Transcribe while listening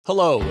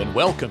Hello and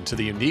welcome to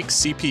the Unique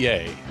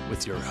CPA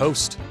with your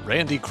host,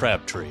 Randy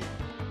Crabtree.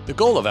 The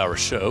goal of our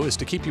show is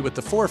to keep you at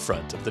the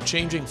forefront of the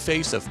changing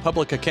face of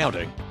public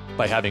accounting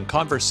by having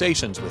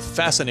conversations with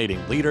fascinating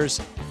leaders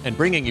and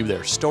bringing you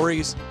their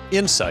stories,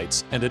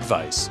 insights, and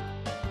advice.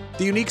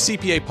 The Unique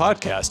CPA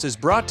podcast is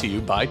brought to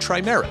you by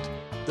Trimerit,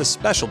 the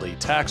specialty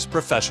tax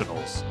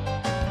professionals.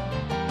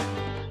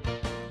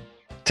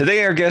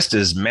 Today, our guest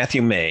is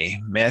Matthew May.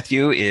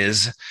 Matthew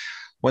is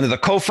one of the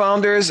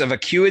co-founders of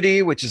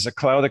Acuity, which is a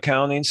cloud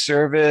accounting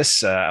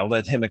service. I'll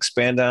let him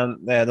expand on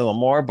that a little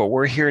more, but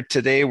we're here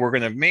today. We're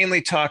going to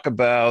mainly talk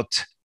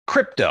about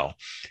crypto.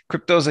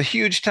 Crypto is a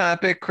huge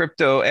topic.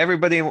 Crypto,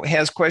 everybody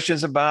has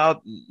questions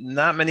about.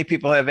 Not many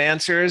people have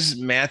answers.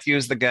 Matthew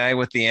is the guy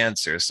with the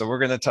answers. So we're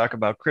going to talk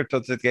about crypto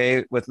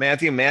today with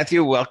Matthew.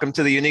 Matthew, welcome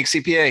to the Unique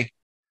CPA.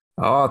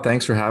 Oh,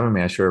 thanks for having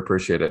me. I sure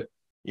appreciate it.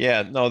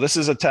 Yeah, no, this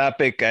is a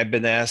topic I've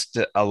been asked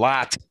a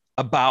lot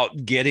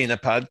about getting a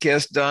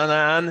podcast done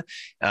on.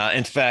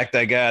 In fact,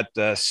 I got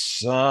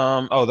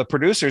the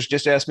producers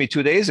just asked me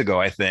 2 days ago,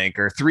 I think,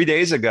 or 3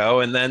 days ago.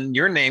 And then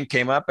your name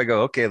came up. I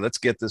go, okay, let's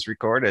get this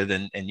recorded.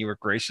 And you were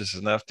gracious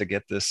enough to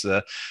get this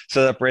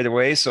set up right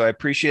away. So I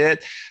appreciate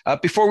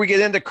it. Before we get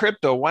into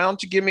crypto, why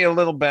don't you give me a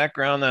little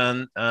background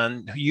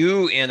on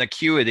you and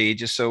Acuity,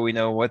 just so we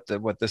know what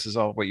this is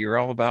all, what you're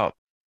all about.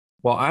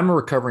 Well, I'm a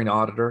recovering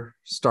auditor.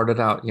 Started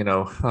out,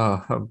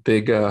 a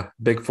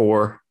big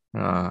four.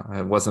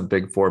 It wasn't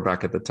big four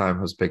back at the time.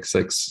 It was big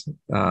six.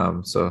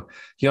 So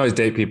you always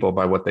date people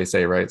by what they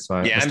say, right? So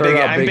I'm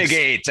big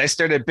eight. I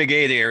started big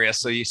eight area.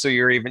 So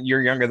you're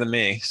younger than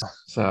me.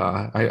 So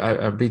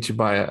I beat you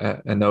by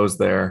a nose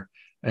there.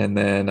 And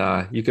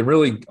then you can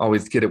really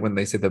always get it when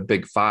they say the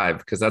big five,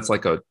 because that's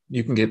like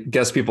you can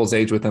guess people's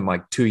age within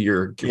like 2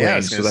 year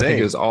range. Because I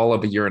think it was all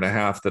of a year and a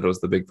half that it was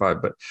the big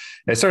five. But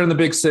I started in the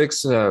big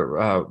six,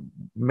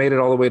 made it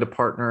all the way to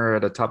partner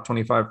at a top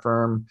 25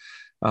 firm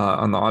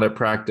on the audit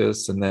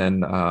practice. And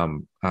then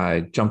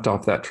I jumped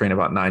off that train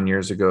about 9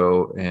 years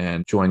ago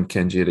and joined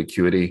Kenji at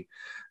Acuity.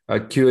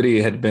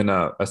 Acuity had been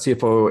a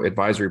CFO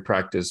advisory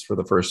practice for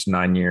the first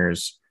 9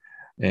 years.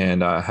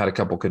 And had a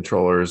couple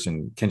controllers,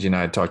 and Kenji and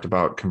I had talked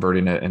about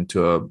converting it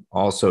into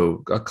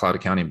also a cloud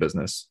accounting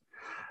business.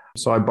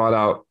 So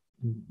I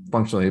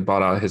functionally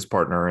bought out his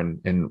partner,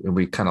 and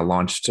we kind of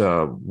launched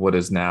what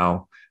is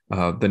now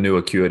the new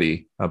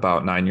Acuity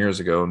about 9 years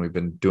ago. And we've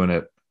been doing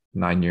it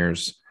 9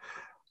 years.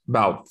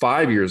 About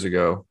 5 years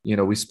ago,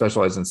 we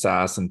specialize in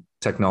SaaS and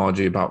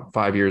technology. About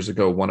 5 years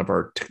ago, one of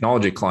our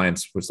technology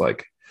clients was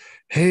like,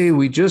 hey,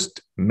 we just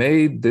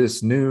made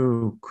this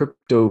new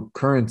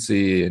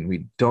cryptocurrency and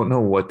we don't know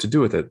what to do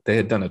with it. They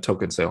had done a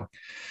token sale.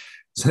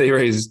 So they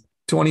raised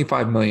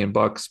 $25 million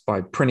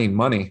by printing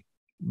money.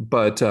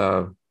 But,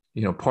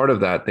 part of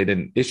that, they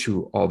didn't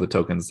issue all the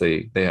tokens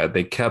they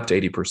kept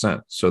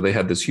 80%. So they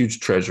had this huge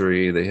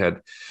treasury. They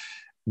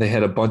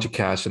had a bunch of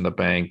cash in the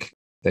bank.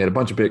 They had a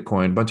bunch of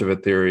Bitcoin, a bunch of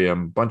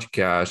Ethereum, a bunch of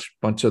cash,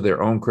 a bunch of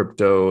their own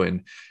crypto.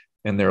 And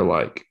they're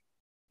like,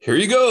 here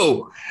you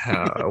go.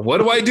 What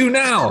do I do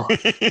now?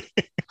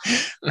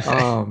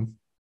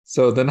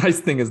 So the nice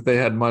thing is they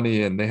had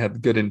money and they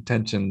had good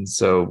intentions.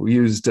 So we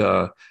used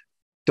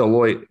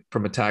Deloitte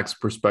from a tax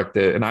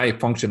perspective, and I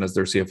functioned as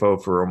their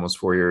CFO for almost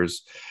 4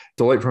 years.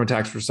 Deloitte from a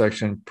tax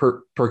perspective,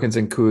 Perkins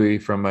and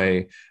Coie from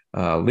a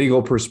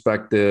legal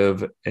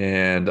perspective,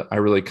 and I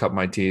really cut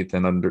my teeth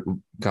and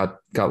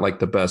got like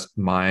the best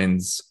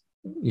minds,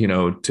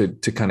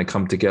 to kind of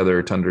come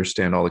together to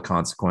understand all the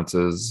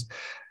consequences.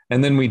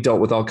 And then we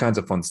dealt with all kinds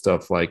of fun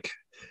stuff, like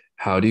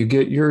how do you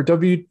get your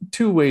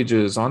W-2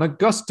 wages on a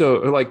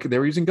Gusto? Like they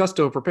were using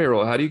Gusto for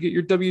payroll. How do you get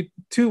your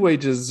W-2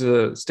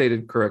 wages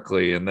stated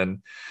correctly? And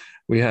then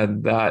we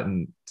had that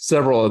and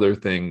several other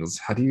things.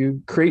 How do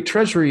you create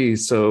treasury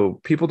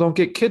so people don't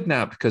get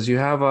kidnapped because you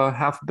have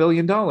 $500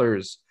 million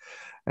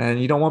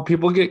and you don't want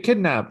people to get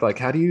kidnapped? Like,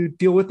 how do you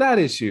deal with that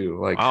issue?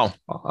 Like, wow.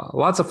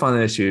 Lots of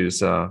fun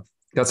issues.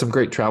 Got some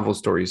great travel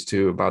stories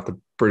too about the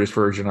British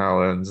Virgin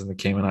Islands and the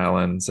Cayman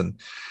Islands, and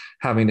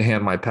having to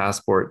hand my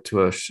passport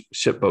to a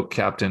shipboat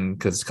captain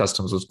because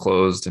customs was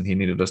closed and he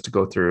needed us to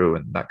go through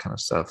and that kind of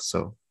stuff.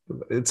 So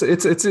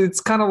it's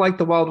kind of like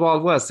the Wild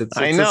Wild West. It's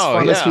as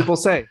fun as people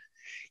say.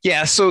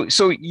 Yeah. So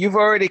you've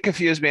already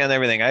confused me on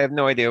everything. I have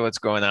no idea what's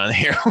going on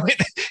here.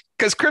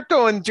 Because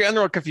crypto in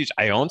general confused.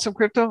 I own some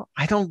crypto.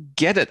 I don't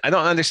get it. I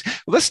don't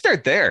understand. Let's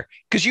start there.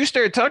 Because you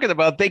started talking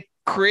about they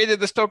created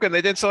this token.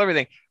 They didn't sell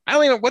everything. I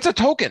don't even, what's a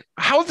token?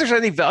 How is there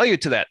any value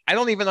to that? I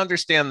don't even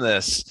understand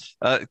this.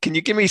 Can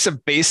you give me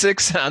some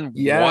basics on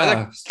what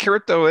a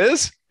crypto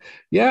is?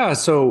 Yeah.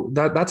 So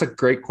that's a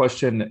great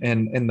question.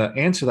 And the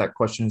answer to that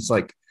question is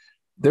like,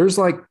 there's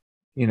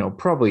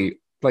probably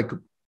like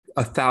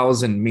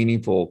 1,000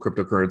 meaningful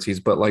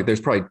cryptocurrencies, but like there's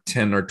probably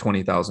 10 or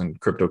 20,000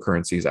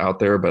 cryptocurrencies out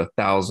there, but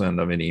 1,000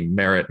 of any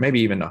merit,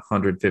 maybe even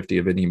 150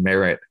 of any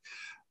merit.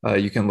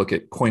 You can look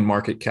at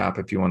CoinMarketCap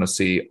if you want to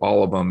see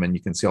all of them, and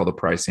you can see all the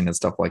pricing and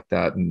stuff like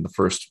that. And the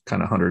first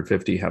kind of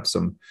 150 have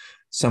some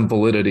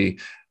validity.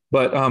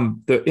 But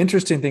the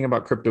interesting thing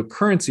about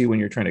cryptocurrency, when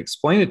you're trying to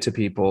explain it to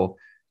people,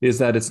 is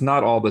that it's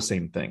not all the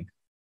same thing.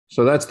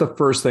 So that's the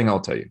first thing I'll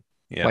tell you.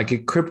 Yeah. Like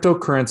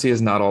cryptocurrency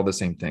is not all the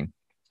same thing.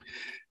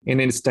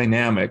 And it's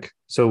dynamic.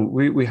 So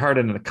we hired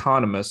an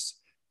economist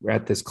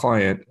at this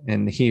client,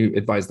 and he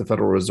advised the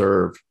Federal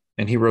Reserve,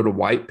 and he wrote a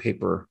white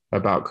paper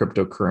about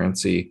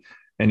cryptocurrency,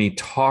 and he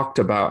talked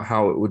about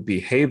how it would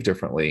behave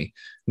differently.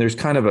 There's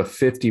kind of a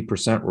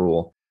 50%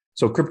 rule.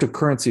 So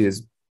cryptocurrency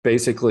is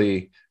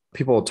basically,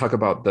 people talk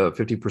about the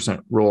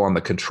 50% rule on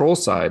the control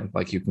side,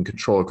 like you can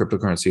control a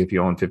cryptocurrency if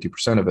you own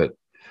 50% of it.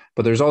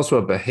 But there's also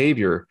a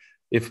behavior.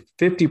 If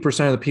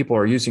 50% of the people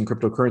are using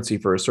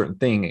cryptocurrency for a certain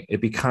thing,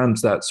 it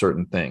becomes that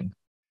certain thing.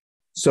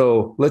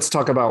 So let's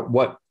talk about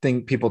what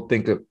people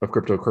think of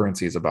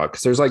cryptocurrencies about,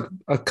 because there's like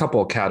a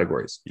couple of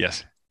categories.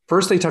 Yes.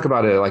 First, they talk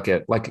about it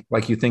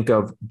like you think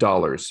of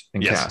dollars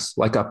and Yes. cash,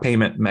 like a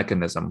payment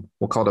mechanism.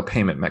 We'll call it a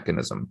payment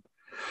mechanism.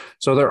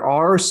 So there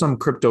are some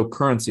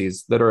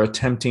cryptocurrencies that are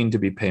attempting to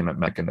be payment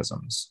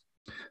mechanisms.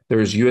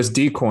 There's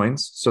USD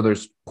coins. So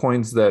there's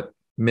coins that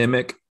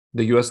mimic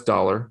the US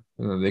dollar.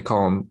 They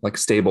call them like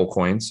stable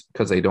coins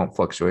because they don't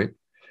fluctuate.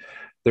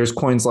 There's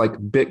coins like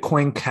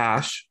Bitcoin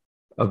Cash,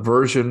 a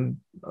version,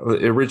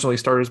 it originally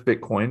started as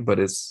Bitcoin, but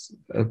it's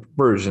a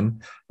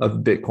version of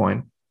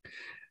Bitcoin.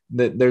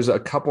 There's a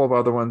couple of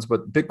other ones,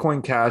 but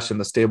Bitcoin Cash and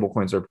the stable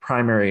coins are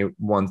primary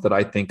ones that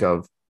I think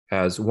of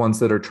as ones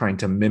that are trying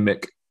to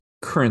mimic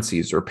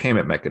currencies or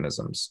payment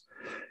mechanisms.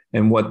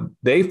 And what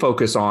they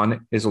focus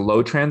on is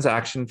low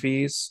transaction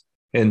fees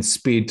and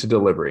speed to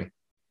delivery,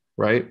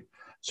 right?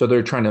 So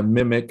they're trying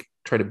to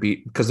try to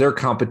beat, because their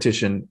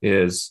competition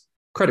is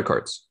credit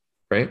cards,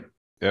 right?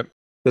 Yep.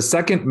 The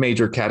second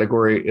major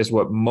category is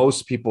what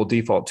most people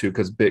default to,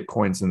 because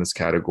Bitcoin's in this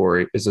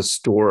category, is a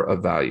store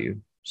of value.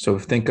 So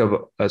think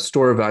of a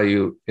store of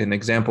value. An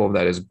example of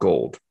that is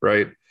gold,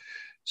 right?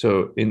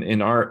 So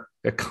in our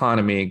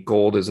economy,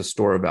 gold is a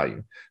store of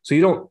value. So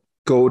you don't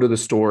go to the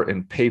store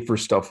and pay for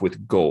stuff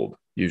with gold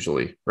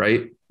usually,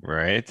 right?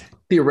 Right.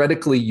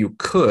 Theoretically, you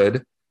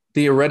could.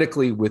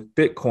 Theoretically, with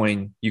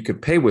Bitcoin, you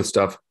could pay with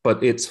stuff,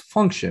 but its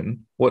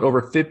function, what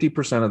over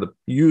 50% of the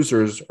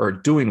users are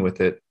doing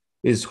with it,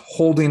 is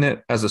holding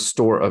it as a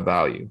store of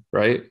value,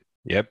 right?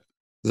 Yep.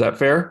 Is that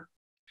fair?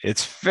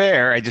 It's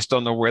fair. I just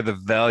don't know where the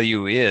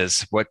value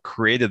is. What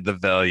created the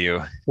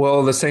value?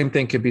 Well, the same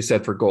thing could be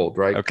said for gold,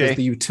 right? Okay. Because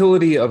the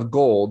utility of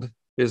gold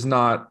is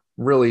not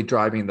really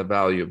driving the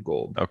value of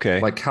gold.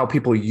 Okay. Like how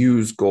people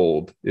use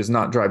gold is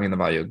not driving the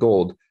value of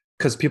gold,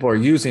 because people are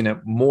using it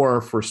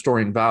more for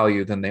storing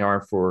value than they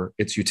are for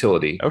its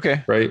utility.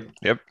 Okay. Right?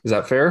 Yep. Is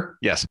that fair?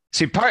 Yes.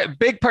 See,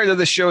 big part of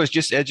the show is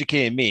just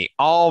educating me,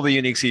 all the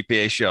Unique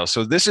CPA shows.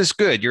 So this is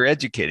good. You're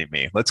educating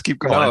me. Let's keep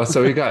going. Oh,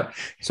 so we've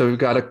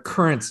got a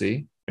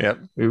currency. Yep.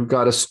 We've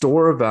got a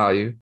store of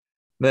value.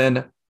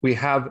 Then we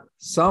have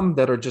some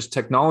that are just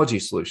technology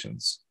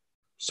solutions.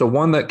 So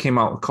one that came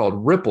out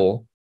called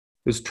Ripple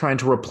is trying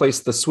to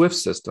replace the SWIFT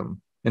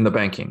system in the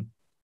banking.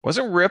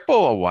 Wasn't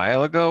Ripple a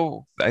while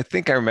ago? I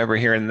think I remember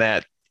hearing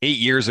that 8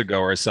 years ago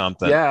or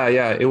something.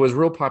 Yeah. It was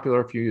real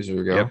popular a few years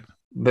ago. Yep.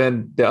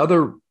 Then the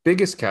other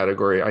biggest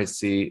category I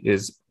see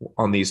is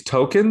on these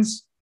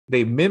tokens.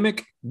 They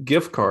mimic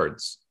gift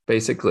cards,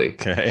 basically.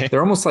 Okay.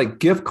 They're almost like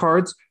gift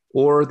cards.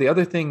 Or the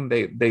other thing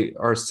they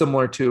are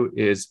similar to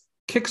is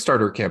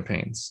Kickstarter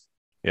campaigns.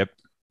 Yep.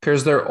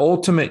 Because their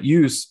ultimate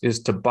use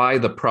is to buy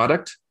the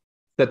product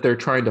that they're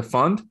trying to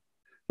fund,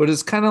 but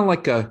it's kind of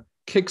like a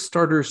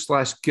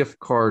Kickstarter/gift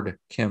card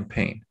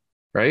campaign,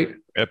 right?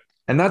 Yep.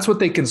 And that's what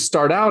they can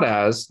start out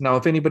as. Now,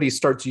 if anybody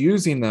starts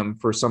using them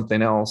for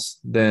something else,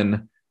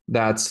 then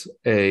that's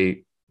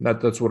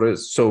what it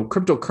is. So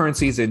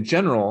cryptocurrencies in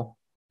general,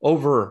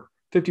 over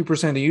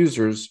 50% of the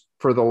users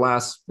for the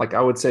last, like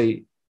I would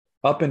say,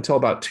 up until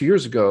about 2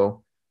 years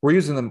ago, we're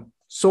using them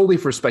solely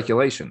for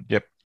speculation.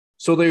 Yep.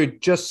 So they're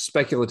just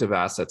speculative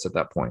assets at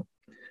that point.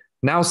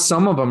 Now,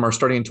 some of them are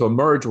starting to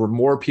emerge where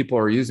more people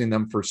are using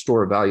them for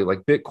store of value,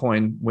 like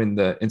Bitcoin. When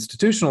the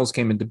institutionals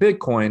came into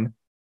Bitcoin,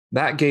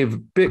 that gave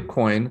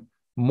Bitcoin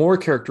more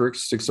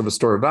characteristics of a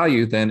store of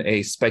value than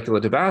a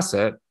speculative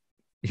asset,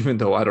 even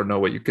though I don't know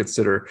what you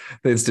consider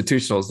the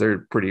institutionals.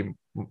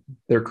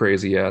 They're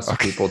crazy ass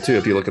people too,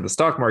 if you look at the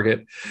stock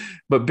market.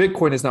 But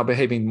Bitcoin is now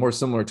behaving more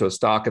similar to a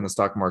stock in the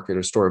stock market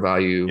or store of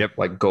value, Yep.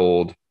 like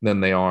gold, than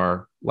they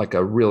are like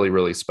a really,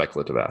 really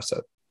speculative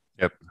asset.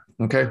 Yep.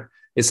 Okay.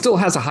 It still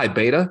has a high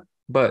beta,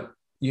 but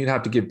you'd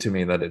have to give to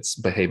me that it's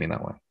behaving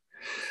that way.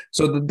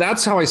 So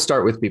that's how I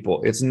start with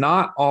people. It's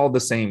not all the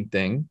same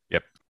thing.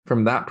 Yep.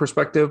 From that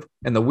perspective.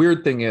 And the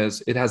weird thing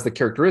is, it has the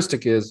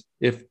characteristic is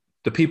if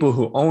the people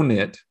who own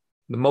it,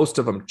 the most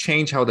of them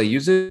change how they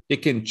use it, it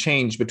can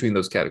change between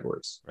those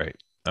categories. Right.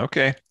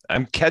 Okay.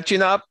 I'm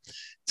catching up.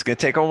 It's going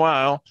to take a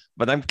while,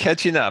 but I'm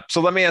catching up. So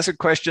let me ask a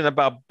question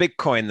about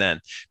Bitcoin then,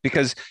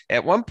 because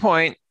at one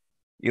point,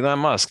 Elon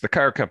Musk, the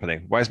car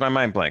company, why is my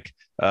mind blank?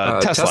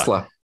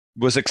 Tesla.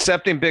 was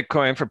accepting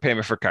Bitcoin for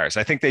payment for cars.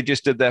 I think they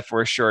just did that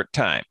for a short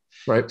time.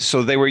 Right.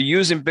 So they were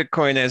using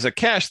Bitcoin as a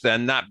cash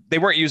then, they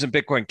weren't using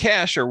Bitcoin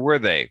Cash, or were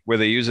they? Were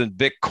they using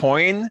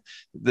Bitcoin?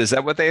 Is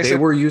that what they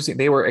said?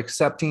 They were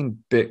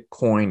accepting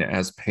Bitcoin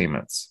as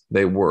payments.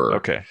 They were.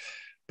 Okay.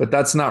 But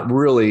that's not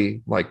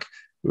really like,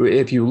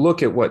 if you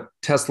look at what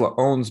Tesla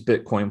owns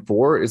Bitcoin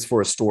for, it's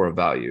for a store of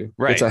value.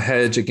 Right. It's a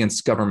hedge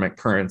against government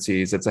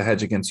currencies. It's a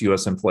hedge against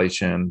US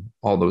inflation,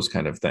 all those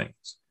kind of things.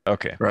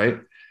 Okay. Right.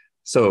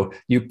 So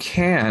you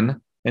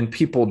can, and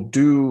people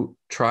do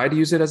try to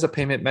use it as a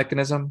payment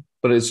mechanism,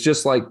 but it's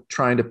just like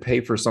trying to pay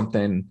for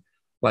something.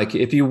 Like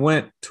if you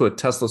went to a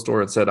Tesla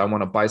store and said, I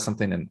want to buy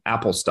something in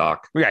Apple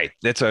stock. Right.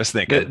 That's what I was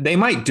thinking. They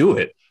might do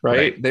it.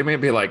 Right. They may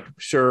be like,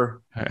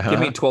 sure, give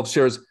me 12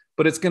 shares,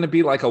 but it's going to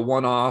be like a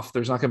one-off.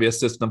 There's not going to be a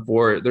system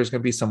for it. There's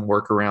going to be some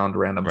workaround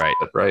random. Right.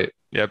 Right.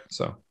 Yep.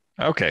 So.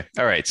 Okay.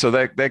 All right. So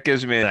that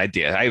gives me an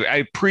idea. I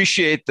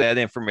appreciate that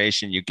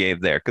information you gave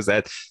there, because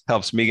that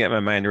helps me get my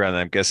mind around it.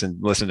 I'm guessing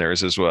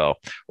listeners as well,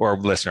 or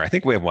listener. I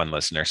think we have one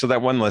listener. So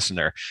that one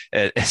listener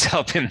is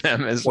helping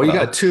them as well. Well,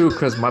 you got two,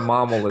 because my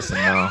mom will listen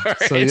now. Right,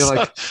 so you're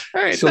like,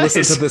 all right, she'll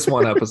listen to this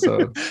one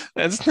episode.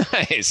 That's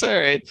nice. All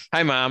right.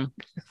 Hi, Mom.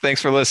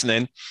 Thanks for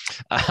listening.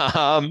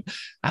 I'll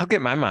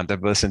get my mom to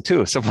listen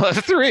too. So we'll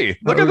have three.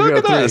 Look at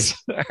us.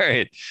 All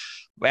right.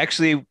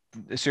 Actually,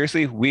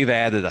 seriously, we've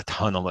added a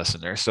ton of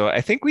listeners. So I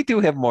think we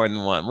do have more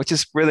than one, which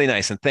is really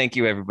nice. And thank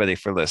you, everybody,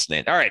 for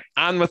listening. All right,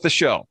 on with the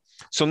show.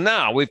 So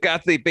now we've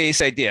got the base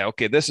idea.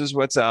 Okay, this is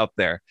what's out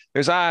there.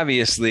 There's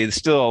obviously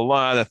still a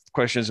lot of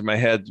questions in my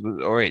head.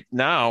 All right,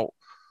 now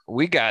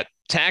we got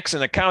tax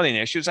and accounting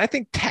issues. I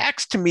think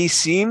tax to me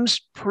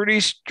seems pretty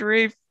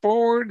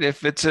straightforward.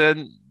 If it's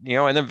an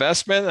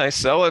investment, I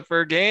sell it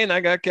for a gain,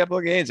 I got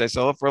capital gains. I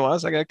sell it for a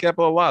loss, I got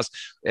capital loss.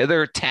 Are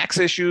there tax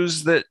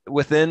issues that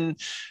within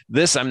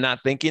this I'm not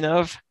thinking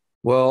of?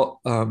 Well,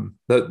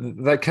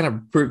 that kind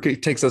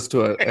of takes us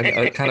to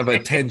a kind of a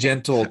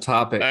tangential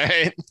topic.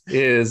 Right.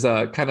 Is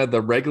kind of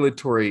the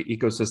regulatory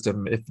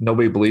ecosystem. If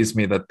nobody believes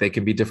me that they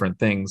can be different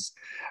things.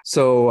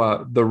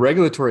 So the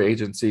regulatory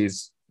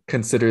agencies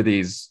consider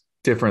these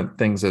different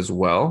things as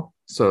well.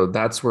 So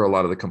that's where a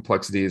lot of the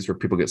complexities, where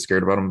people get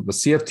scared about them. The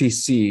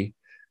CFTC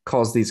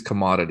calls these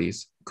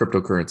commodities,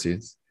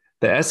 cryptocurrencies.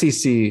 The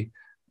SEC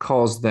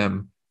calls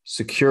them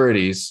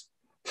securities.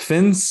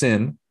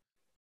 FinCEN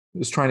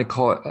is trying to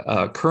call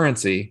it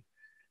currency,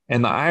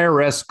 and the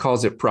IRS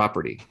calls it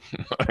property.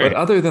 Right. But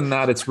other than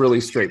that, it's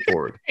really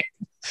straightforward.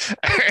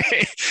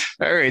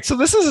 All right. So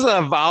this is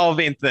an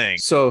evolving thing.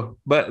 So,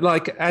 but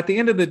like at the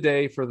end of the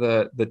day, for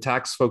the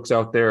tax folks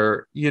out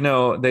there,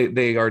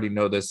 they already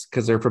know this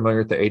because they're familiar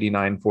with the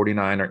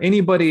 8949 or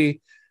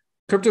anybody.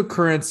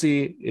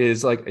 Cryptocurrency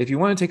is like, if you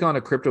want to take on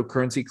a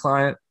cryptocurrency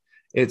client,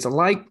 it's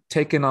like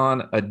taking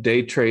on a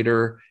day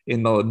trader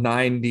in the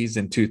 90s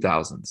and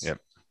 2000s. Yep.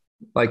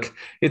 Like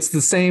it's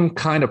the same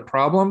kind of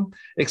problem,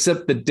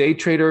 except the day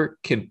trader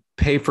can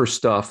pay for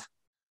stuff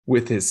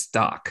with his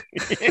stock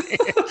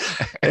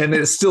and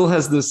it still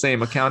has the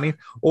same accounting,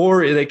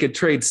 or they could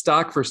trade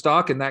stock for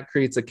stock, and that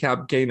creates a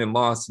cap gain and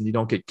loss, and you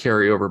don't get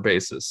carryover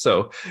basis.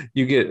 So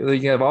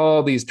you have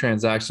all these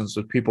transactions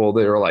with people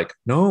that are like,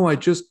 no, I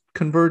just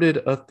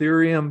converted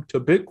Ethereum to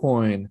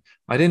Bitcoin.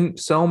 I didn't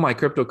sell my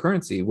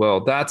cryptocurrency.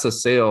 Well, that's a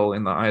sale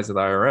in the eyes of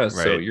the IRS.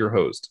 Right. So you're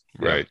host.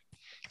 Right.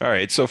 All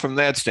right. So from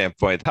that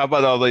standpoint, how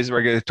about all these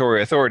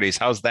regulatory authorities?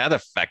 How's that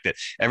affected?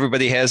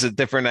 Everybody has a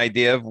different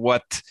idea of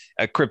what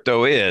a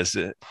crypto is.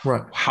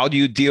 Right. How do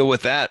you deal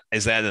with that?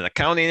 Is that an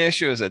accounting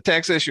issue? Is it a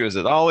tax issue? Is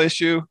it all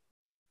issue?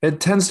 It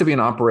tends to be an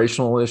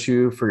operational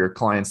issue for your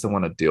clients that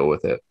want to deal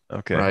with it.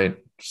 Okay. Right.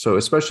 So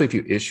especially if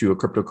you issue a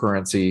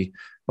cryptocurrency,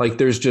 like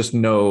there's just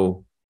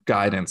no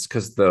guidance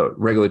because the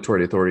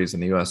regulatory authorities in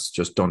the US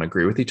just don't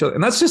agree with each other.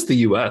 And that's just the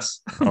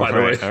US, by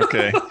the way.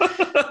 Okay.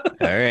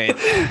 All right.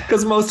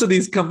 Because most of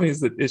these companies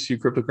that issue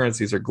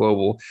cryptocurrencies are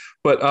global,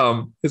 but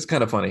it's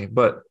kind of funny.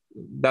 But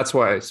that's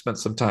why I spent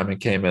some time in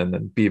Cayman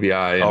and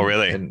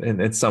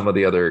BVI and some of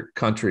the other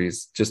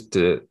countries,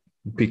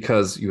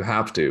 because you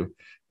have to,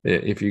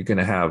 if you're going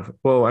to have,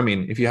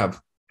 if you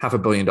have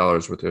 $500 million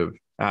worth of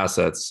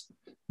assets,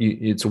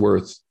 it's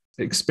worth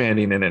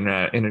expanding in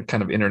a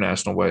kind of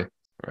international way.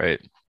 Right.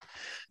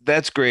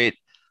 That's great.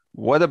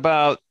 What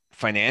about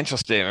financial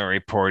statement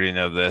reporting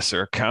of this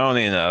or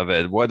accounting of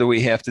it? What do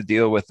we have to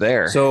deal with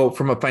there? So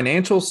from a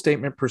financial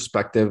statement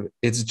perspective,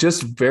 it's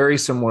just very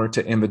similar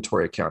to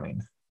inventory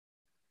accounting.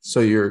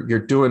 So you're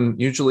doing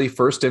usually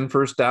first in,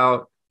 first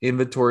out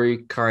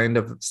inventory kind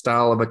of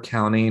style of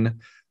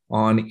accounting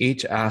on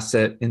each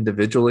asset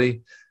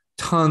individually.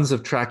 Tons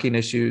of tracking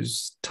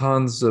issues,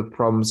 tons of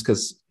problems,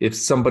 because if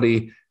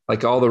somebody,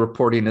 like all the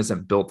reporting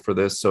isn't built for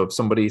this. So if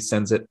somebody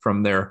sends it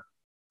from their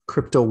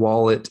crypto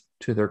wallet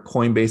to their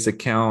Coinbase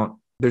account,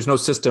 there's no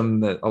system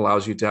that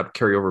allows you to have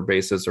carryover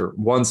basis, or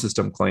one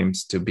system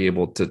claims to be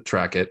able to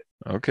track it.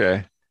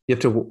 Okay. You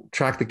have to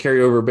track the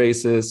carryover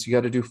basis. You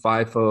got to do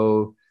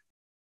FIFO.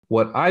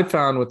 What I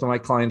found with my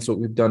clients, what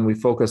we've done, we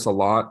focus a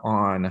lot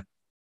on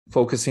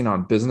focusing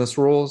on business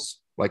rules.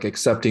 like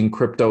accepting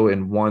crypto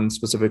in one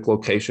specific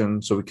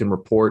location so we can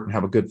report and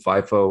have a good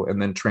FIFO,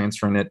 and then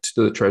transferring it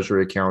to the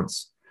treasury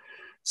accounts,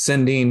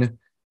 sending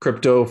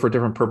crypto for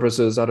different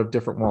purposes out of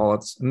different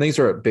wallets. And these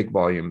are at big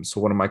volumes.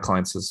 So one of my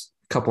clients is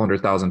a couple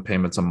 100,000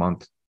 payments a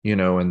month,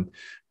 and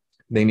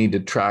they need to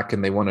track,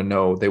 and they want to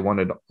know, they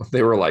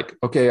were like,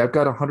 okay, I've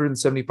got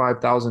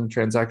 175,000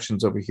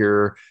 transactions over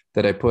here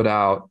that I put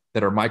out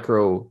that are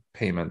micro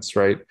payments,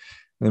 right?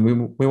 And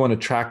then we want to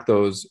track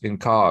those in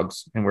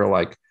COGS. And we're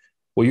like,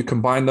 well, you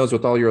combine those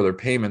with all your other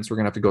payments, we're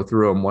going to have to go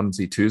through them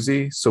onesie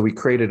twosie. So we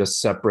created a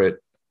separate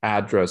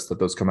address that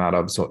those come out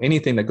of. So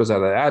anything that goes out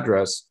of that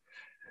address,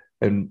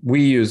 and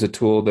we use a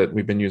tool that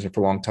we've been using for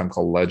a long time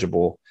called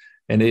Legible,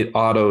 and it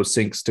auto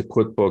syncs to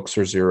QuickBooks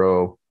or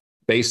Xero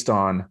based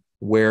on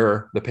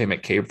where the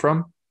payment came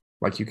from.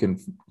 Like you can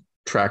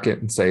track it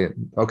and say,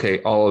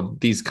 okay, all of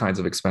these kinds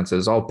of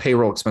expenses, all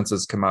payroll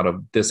expenses come out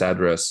of this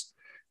address.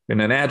 And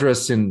an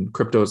address in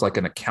crypto is like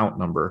an account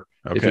number.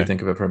 Okay. If you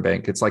think of it from a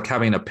bank, it's like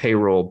having a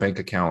payroll bank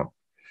account,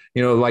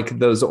 like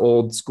those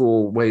old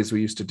school ways we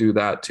used to do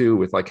that too,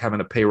 with like having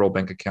a payroll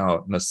bank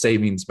account and a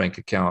savings bank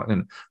account,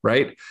 and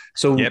right.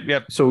 So,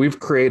 So we've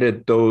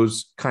created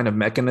those kind of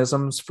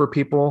mechanisms for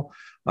people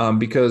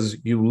because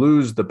you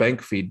lose the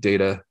bank feed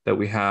data that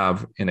we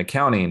have in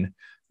accounting.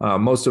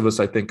 Most of us,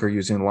 I think, are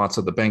using lots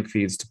of the bank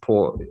feeds to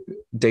pull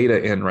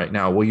data in right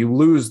now. Well, you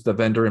lose the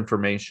vendor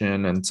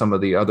information and some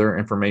of the other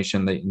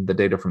information, the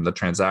data from the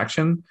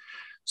transaction.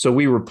 So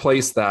we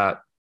replace that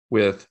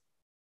with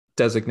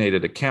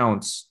designated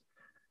accounts,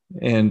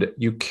 and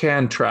you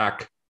can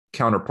track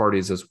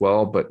counterparties as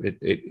well, but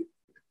it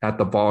at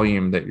the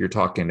volume that you're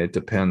talking, it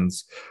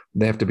depends.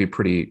 They have to be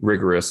pretty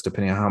rigorous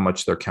depending on how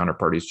much their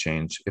counterparties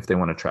change if they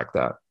want to track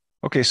that.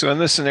 Okay, so in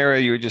this scenario,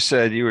 you just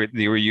said you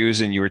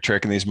were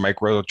tracking these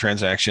micro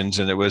transactions,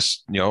 and it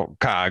was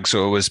COGS,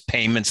 so it was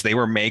payments they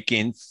were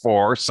making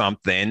for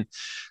something.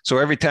 So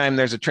every time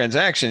there's a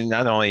transaction,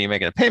 not only are you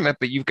making a payment,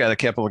 but you've got a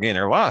capital gain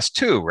or loss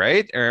too,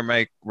 right? Or am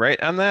I right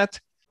on that?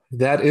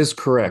 That is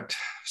correct.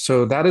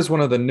 So that is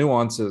one of the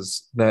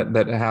nuances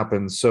that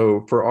happens.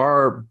 So for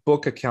our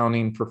book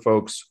accounting for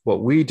folks,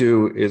 what we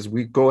do is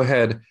we go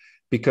ahead,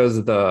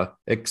 because the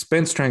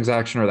expense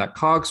transaction or that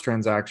COGS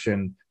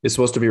transaction is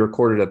supposed to be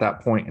recorded at that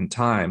point in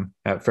time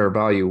at fair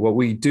value. What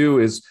we do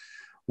is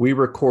we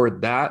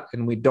record that,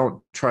 and we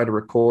don't try to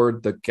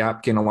record the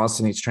gap gain and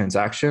loss in each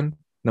transaction.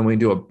 Then we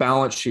do a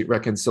balance sheet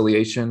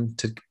reconciliation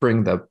to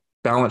bring the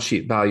balance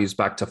sheet values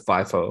back to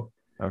FIFO.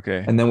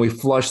 Okay. And then we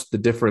flush the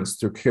difference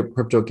through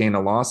crypto gain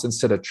and loss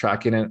instead of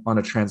tracking it on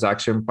a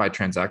transaction by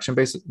transaction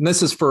basis. And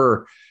this is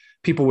for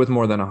people with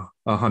more than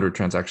 100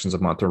 transactions a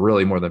month, or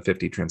really more than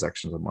 50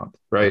 transactions a month,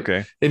 right?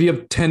 Okay. If you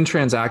have 10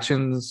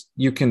 transactions,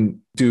 you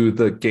can do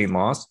the gain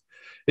loss.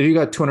 If you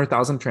got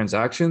 200,000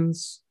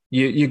 transactions,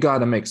 you got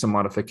to make some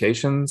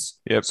modifications.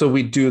 Yep. So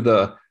we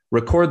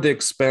record the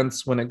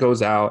expense when it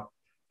goes out.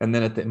 And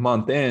then at the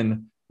month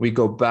end, we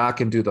go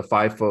back and do the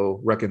FIFO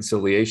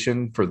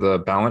reconciliation for the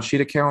balance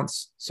sheet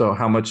accounts. So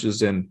how much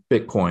is in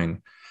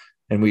Bitcoin?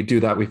 And we do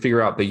that. We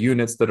figure out the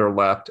units that are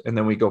left, and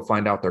then we go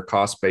find out their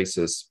cost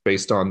basis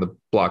based on the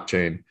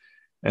blockchain.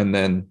 And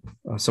then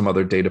some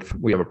other data.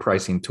 We have a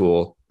pricing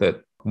tool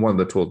that one of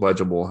the tools,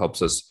 Legible,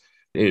 helps us.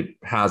 It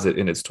has it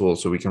in its tool,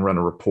 so we can run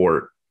a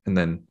report, and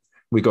then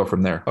we go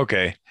from there.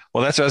 Okay.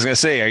 Well, that's what I was going to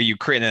say. Are you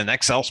creating an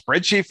Excel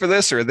spreadsheet for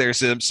this, or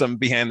there's some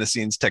behind the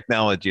scenes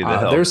technology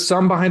that helps? There's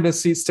some behind the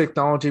scenes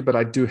technology, but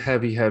I do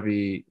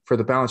heavy for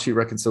the balance sheet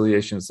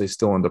reconciliations. They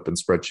still end up in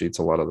spreadsheets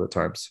a lot of the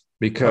times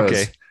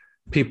because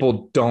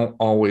people don't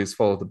always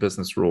follow the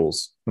business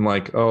rules. I'm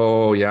like,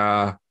 oh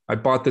yeah, I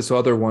bought this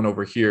other one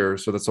over here,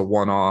 so that's a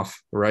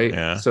one-off, right?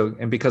 Yeah. So,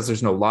 and because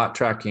there's no lot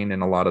tracking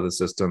in a lot of the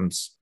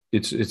systems,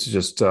 it's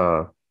just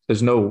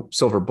there's no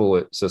silver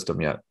bullet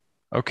system yet.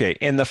 Okay.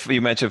 And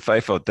you mentioned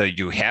FIFO. Do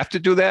you have to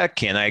do that?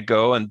 Can I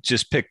go and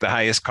just pick the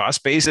highest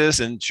cost basis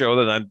and show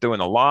that I'm doing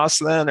a loss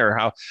then?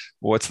 Or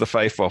what's the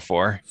FIFO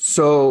for?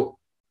 So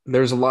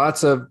there's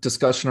lots of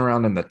discussion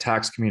around in the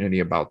tax community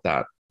about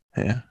that.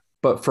 Yeah.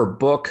 But for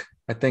book,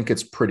 I think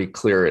it's pretty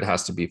clear it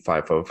has to be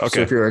FIFO. Okay.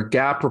 So if you're a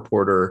GAAP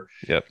reporter,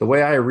 yep. The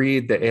way I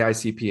read the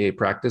AICPA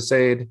practice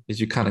aid is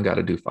you kind of got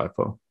to do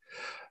FIFO.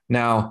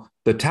 Now,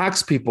 the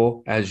tax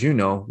people, as you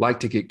know, like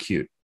to get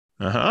cute.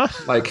 Uh-huh.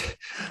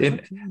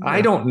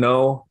 I don't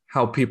know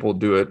how people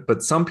do it,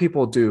 but some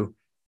people do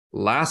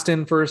last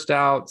in, first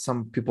out.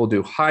 Some people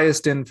do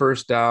highest in,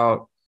 first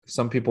out.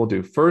 Some people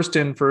do first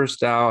in,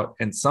 first out.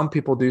 And some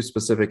people do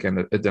specific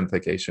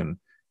identification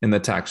in the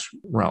tax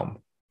realm.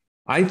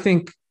 I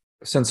think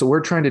since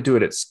we're trying to do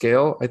it at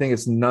scale, I think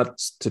it's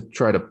nuts to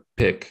try to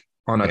pick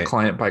on a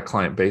client by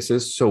client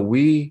basis. So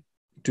we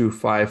do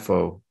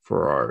FIFO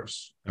for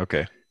ours.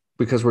 Okay.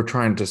 Because we're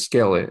trying to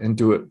scale it and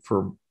do it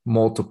for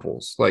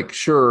multiples. Like,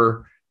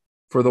 sure,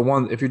 for the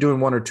one, if you're doing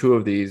one or two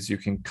of these, you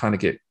can kind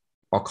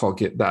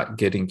of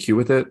getting cute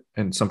with it.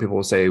 And some people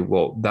will say,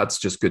 well, that's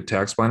just good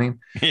tax planning.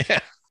 Yeah.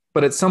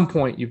 But at some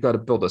point, you've got to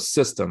build a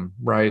system,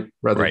 right?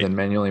 Rather than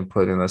manually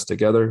putting this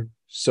together.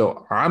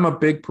 So I'm a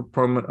big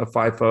proponent of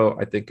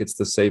FIFO. I think it's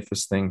the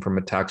safest thing from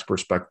a tax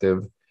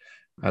perspective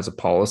as a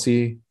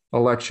policy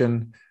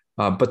election.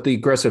 But the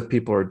aggressive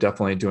people are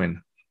definitely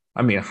doing,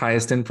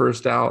 highest in,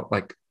 first out.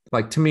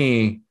 Like to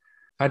me,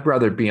 I'd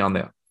rather be on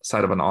the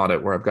side of an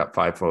audit where I've got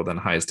FIFO than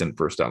highest in,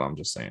 first out. I'm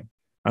just saying.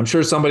 I'm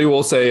sure somebody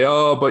will say,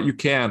 oh, but you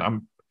can.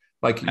 I'm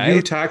like,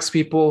 you tax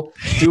people,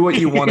 do what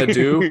you want to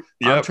do.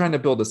 Yep. I'm trying to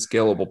build a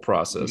scalable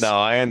process. No,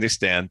 I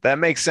understand. That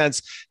makes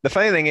sense. The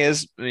funny thing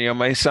is,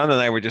 my son and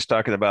I were just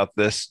talking about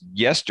this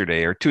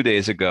yesterday or 2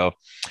 days ago,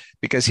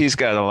 because he's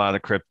got a lot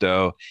of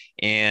crypto,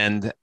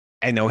 and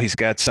I know he's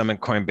got some in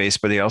Coinbase,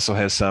 but he also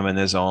has some in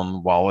his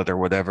own wallet or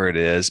whatever it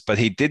is. But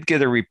he did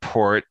get a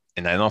report,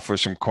 and I don't know if it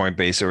was from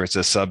Coinbase or it's a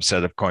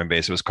subset of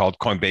Coinbase. It was called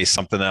Coinbase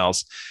something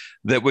else,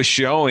 that was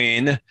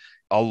showing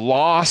a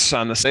loss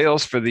on the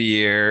sales for the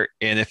year.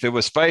 And if it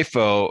was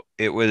FIFO,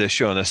 it would have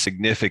shown a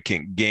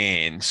significant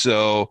gain.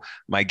 So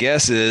my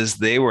guess is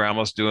they were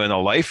almost doing a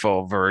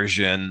LIFO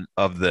version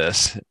of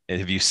this.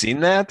 Have you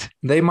seen that?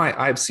 They might.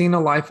 I've seen a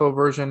LIFO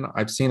version.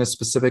 I've seen a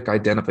specific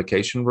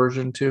identification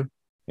version too.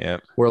 Yeah.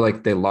 Where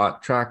like they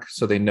lot track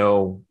so they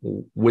know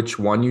which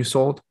one you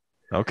sold.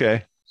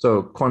 Okay.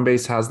 So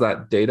Coinbase has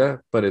that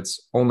data, but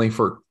it's only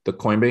for the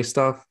Coinbase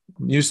stuff.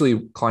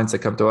 Usually clients that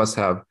come to us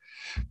have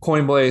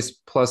Coinbase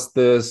plus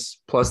this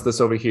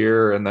over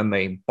here, and then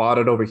they bought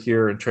it over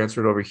here and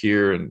transferred over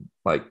here, and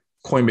like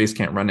Coinbase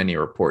can't run any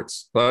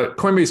reports.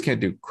 Coinbase can't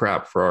do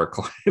crap for our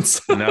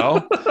clients.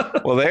 No,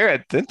 well,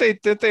 didn't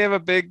they have a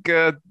big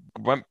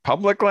went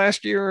public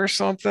last year or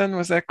something?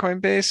 Was that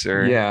Coinbase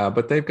or? Yeah,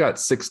 but they've got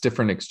 6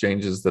 different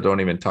exchanges that don't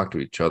even talk to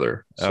each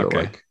other. So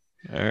okay.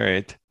 All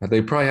right.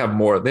 They probably have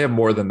more. They have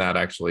more than that,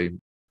 actually.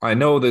 I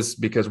know this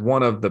because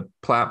one of the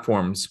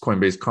platforms,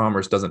 Coinbase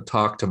Commerce, doesn't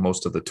talk to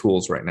most of the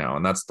tools right now.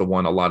 And that's the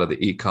one a lot of the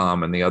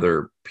e-com and the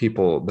other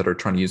people that are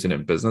trying to use it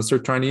in business are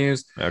trying to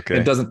use. Okay.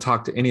 It doesn't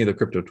talk to any of the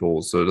crypto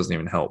tools, so it doesn't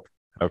even help.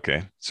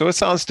 Okay. So it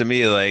sounds to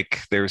me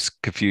like there's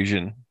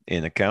confusion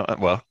in account.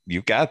 Well,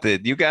 you got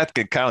the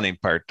accounting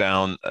part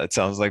down. It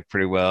sounds like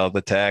pretty well.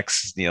 The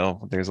tax,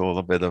 there's a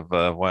little bit of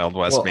Wild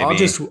West. Well,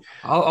 maybe.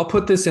 I'll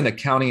put this in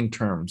accounting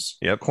terms.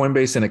 Yep.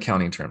 Coinbase in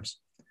accounting terms.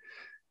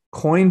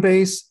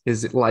 Coinbase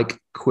is like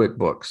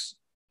QuickBooks.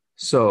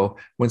 So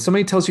when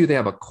somebody tells you they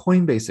have a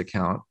Coinbase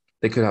account,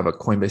 they could have a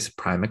Coinbase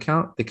Prime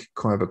account. They could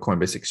have a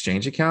Coinbase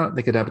Exchange account.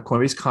 They could have a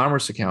Coinbase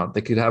Commerce account.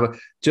 They could have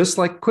just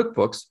like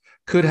QuickBooks,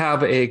 could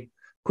have a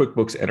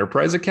QuickBooks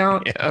Enterprise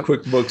account, a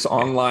QuickBooks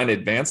Online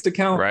Advanced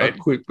account, right? A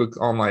QuickBooks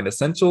Online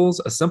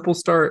Essentials, a Simple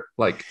Start.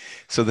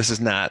 So this is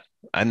not,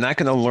 I'm not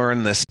going to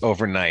learn this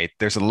overnight.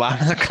 There's a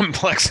lot of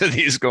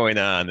complexities going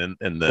on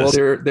in this.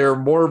 Well, there are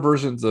more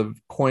versions of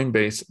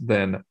Coinbase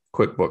than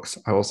QuickBooks.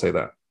 I will say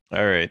that.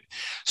 All right.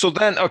 So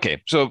then,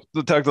 okay. So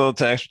we'll talk a little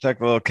tax, we'll talk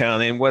a little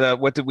accounting.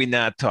 What did we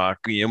not talk?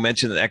 You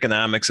mentioned the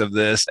economics of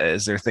this.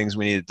 Is there things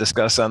we need to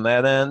discuss on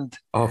that end?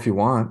 Oh, if you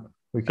want,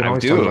 we can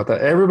always talk about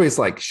that. Everybody's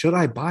like, should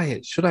I buy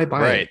it? Should I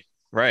buy it?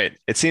 Right.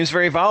 It seems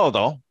very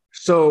volatile.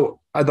 So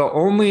the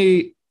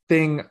only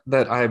thing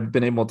that I've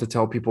been able to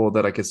tell people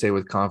that I could say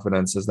with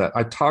confidence is that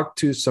I talked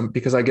to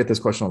because I get this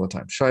question all the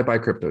time. Should I buy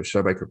crypto? Should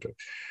I buy crypto?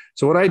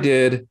 So what I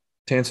did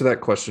to answer that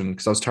question,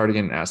 because I was tired of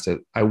getting asked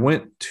it, I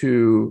went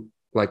to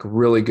like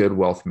really good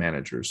wealth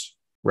managers,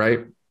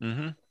 right?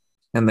 Mm-hmm.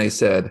 And they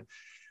said,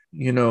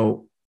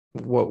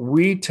 what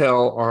we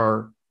tell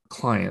our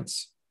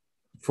clients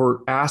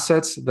for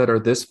assets that are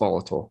this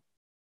volatile,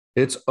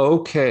 it's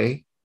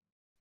okay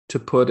to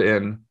put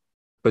in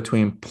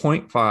between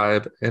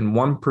 0.5 and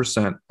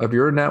 1% of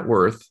your net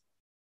worth.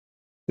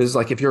 This is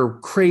like if you're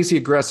crazy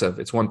aggressive,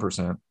 it's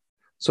 1%.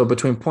 So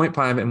between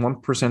 0.5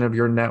 and 1% of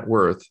your net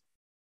worth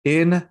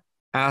in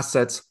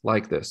assets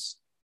like this.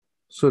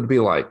 So it'd be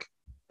like,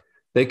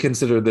 they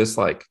consider this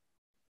like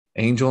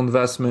angel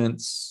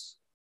investments,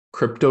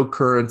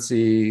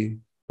 cryptocurrency,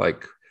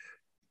 like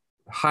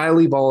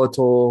highly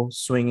volatile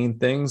swinging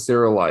things.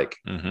 They're like,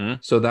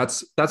 So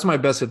that's my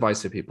best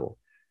advice to people.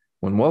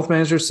 When wealth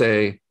managers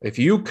say, if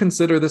you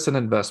consider this an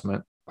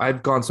investment,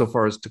 I've gone so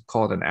far as to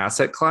call it an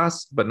asset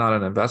class, but not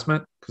an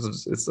investment,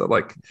 because it's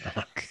like,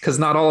 because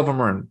not all of them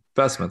are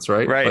investments,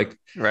 right?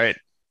 Right.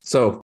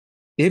 So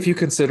if you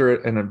consider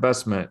it an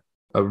investment,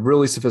 a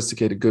really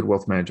sophisticated good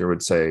wealth manager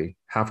would say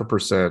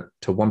 0.5%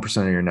 to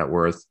 1% of your net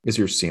worth is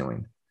your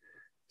ceiling.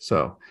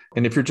 So,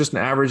 and if you're just an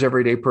average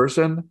everyday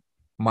person,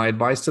 my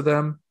advice to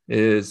them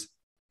is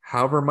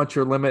however much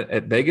your limit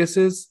at Vegas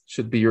is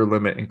should be your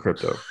limit in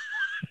crypto.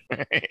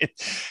 All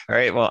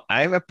right. Well,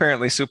 I'm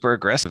apparently super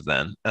aggressive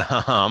then.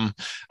 I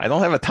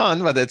don't have a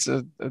ton, but it's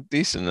a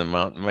decent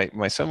amount.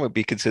 My son would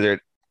be considered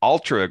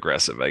ultra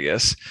aggressive, I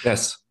guess.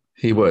 Yes,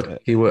 he would.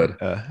 He would.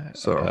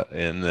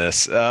 In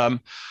this.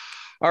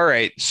 All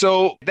right.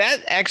 So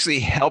that actually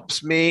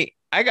helps me.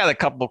 I got a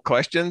couple of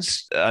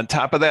questions on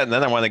top of that, and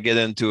then I want to get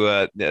into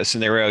a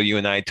scenario you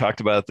and I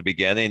talked about at the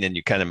beginning, and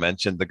you kind of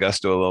mentioned the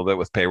gusto a little bit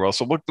with payroll.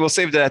 So we'll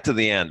save that to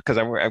the end because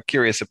I'm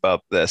curious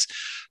about this.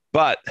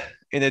 But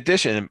in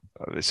addition,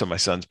 so my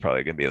son's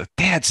probably going to be like,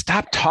 Dad,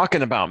 stop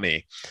talking about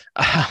me.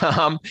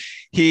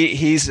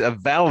 He's a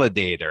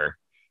validator.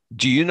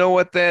 Do you know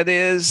what that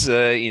is?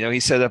 He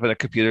set up a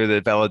computer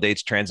that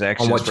validates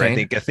transactions On what for, chain? I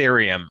think,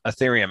 Ethereum,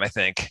 I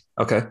think.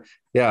 Okay.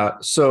 Yeah.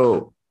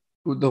 So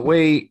the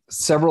way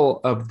several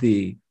of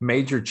the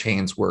major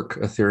chains work,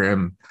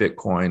 Ethereum,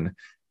 Bitcoin,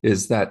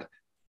 is that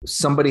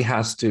somebody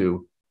has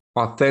to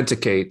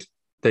authenticate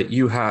that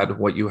you had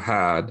what you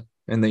had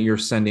and that you're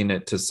sending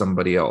it to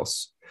somebody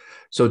else.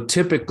 So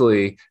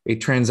typically, a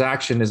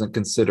transaction isn't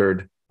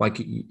considered like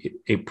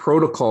a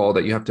protocol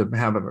that you have to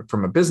have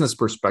from a business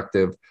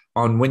perspective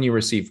on when you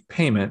receive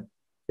payment.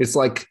 It's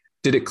like,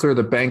 did it clear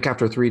the bank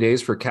after 3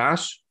 days for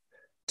cash?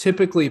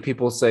 Typically,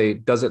 people say,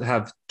 does it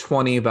have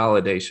 20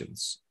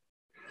 validations?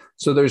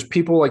 So there's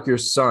people like your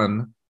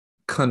son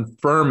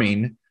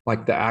confirming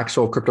like the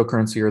actual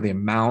cryptocurrency or the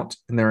amount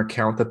in their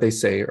account that they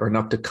say are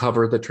enough to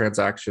cover the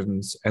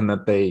transactions and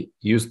that they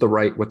use the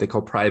right, what they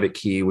call private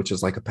key, which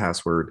is like a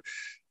password,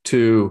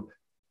 to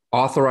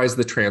authorize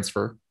the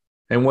transfer.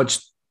 And what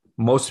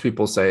most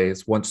people say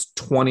is once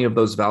 20 of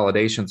those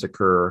validations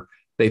occur,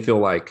 they feel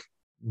like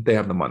they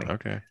have the money.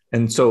 Okay.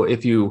 And so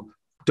if you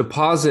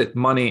deposit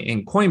money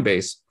in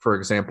Coinbase, for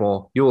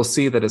example, you will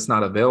see that it's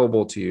not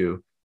available to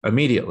you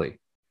immediately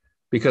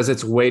because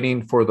it's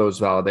waiting for those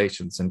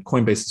validations. And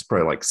Coinbase is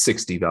probably like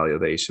 60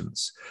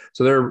 validations.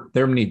 So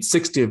they need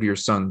 60 of your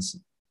son's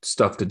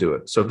stuff to do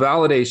it. So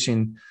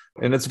validation,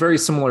 and it's very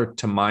similar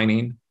to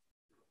mining.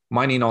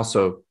 Mining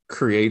also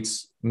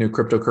creates new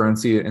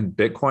cryptocurrency in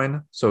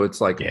Bitcoin. So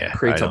it's like, I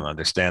don't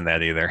understand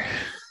that either.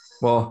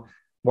 Well,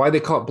 why they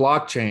call it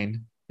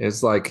blockchain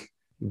is like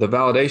the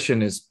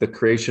validation is the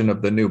creation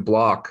of the new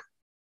block.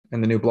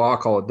 And the new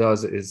block, all it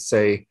does is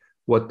say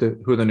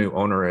who the new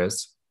owner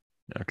is.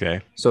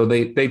 Okay. So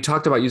they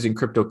talked about using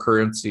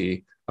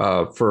cryptocurrency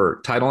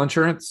for title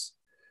insurance,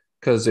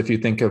 because if you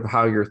think of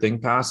how your thing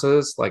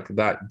passes, like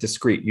that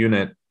discrete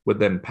unit would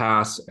then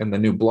pass and the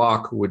new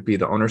block would be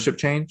the ownership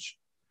change.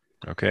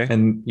 Okay.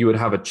 And you would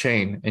have a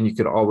chain and you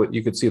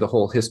could see the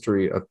whole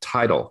history of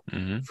title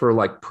for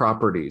like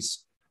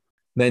properties.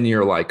 Then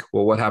you're like,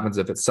 well, what happens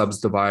if it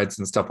subdivides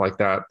and stuff like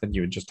that? Then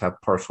you would just have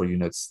partial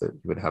units that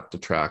you would have to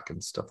track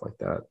and stuff like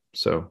that.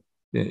 So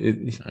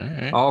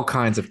all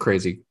kinds of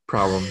crazy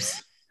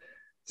problems.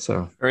 So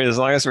all right, as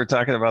long as we're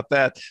talking about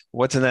that,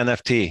 what's an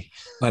NFT?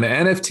 An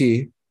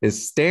NFT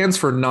stands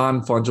for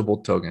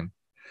non-fungible token.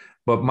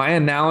 But my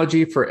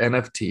analogy for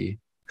NFT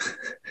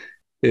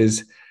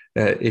is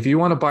that if you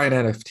want to buy an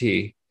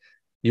NFT,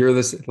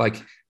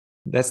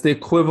 that's the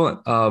equivalent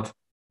of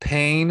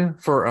paying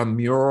for a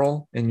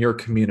mural in your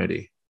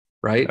community,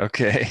 right?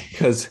 Okay.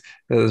 Because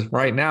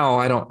right now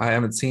I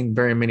haven't seen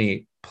very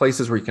many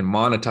places where you can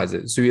monetize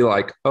it. So you're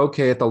like,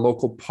 okay, at the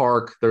local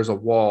park, there's a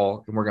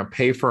wall and we're going to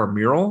pay for a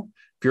mural.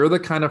 If you're the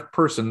kind of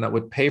person that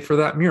would pay for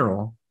that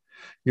mural,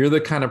 you're the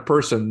kind of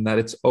person that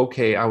it's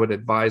okay, I would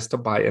advise to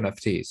buy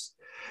NFTs,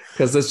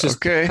 because it's just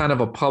kind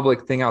of a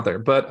public thing out there.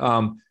 But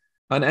an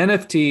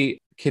NFT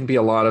can be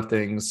a lot of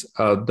things.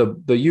 The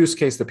use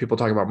case that people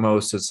talk about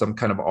most is some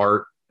kind of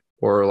art,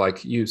 or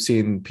like you've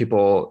seen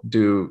people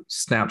do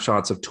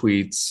snapshots of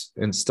tweets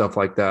and stuff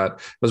like that. I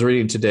was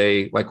reading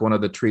today, like one of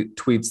the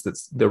tweets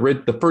that's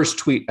the first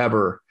tweet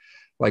ever,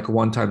 like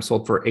one time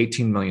sold for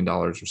 $18 million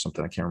or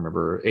something. I can't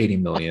remember, 80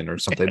 million or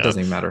something. It doesn't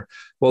even matter.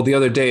 Well, the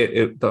other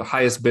day, the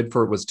highest bid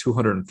for it was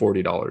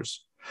 $240.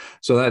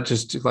 So that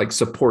just like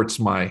supports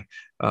my,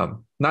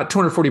 not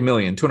 240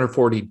 million,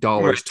 $240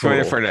 total.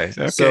 24 days.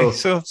 Okay.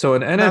 So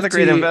an NFT not a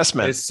great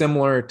investment. is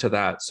similar to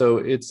that. So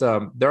it's,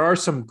 there are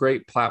some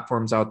great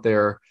platforms out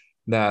there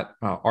that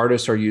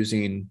artists are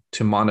using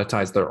to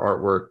monetize their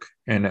artwork,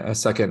 and a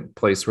second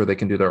place where they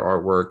can do their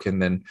artwork.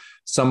 And then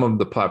some of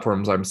the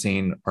platforms I'm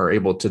seeing are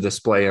able to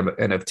display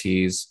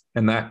NFTs,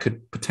 and that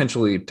could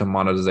potentially lead to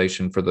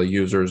monetization for the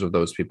users of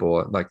those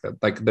people like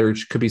that. Like there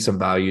could be some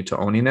value to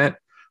owning it,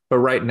 but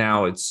right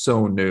now it's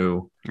so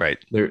new. Right.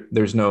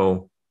 There's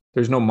no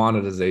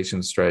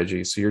monetization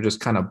strategy. So you're just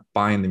kind of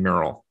buying the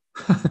mural.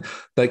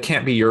 That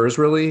can't be yours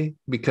really,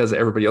 because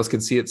everybody else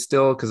can see it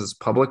still because it's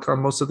public on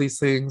most of these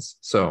things.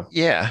 So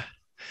yeah.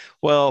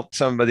 Well,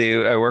 somebody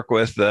I work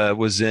with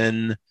was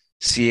in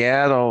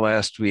Seattle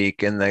last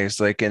week, and there's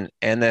like an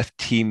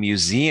NFT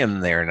museum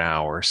there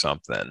now or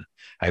something.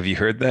 Have you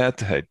heard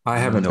that? I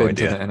haven't been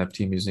to the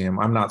NFT museum.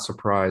 I'm not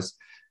surprised.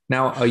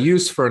 Now, a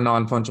use for a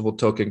non-fungible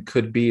token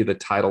could be the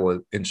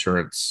title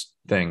insurance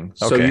thing.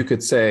 So you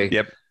could say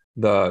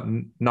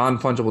the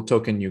non-fungible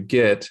token you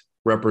get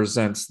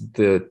represents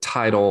the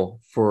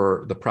title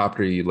for the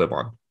property you live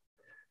on.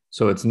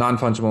 So it's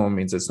non-fungible,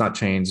 means it's not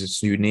changed,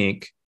 it's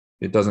unique,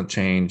 it doesn't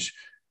change,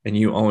 and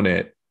you own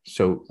it.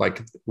 So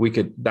like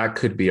that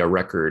could be a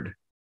record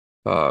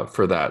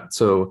for that.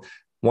 So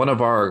one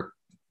of our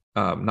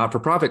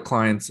not-for-profit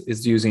clients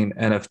is using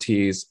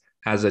NFTs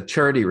as a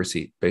charity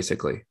receipt,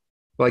 basically.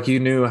 Like,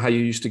 you knew how you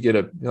used to get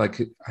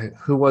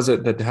who was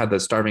it that had the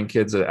Starving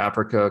Kids of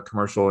Africa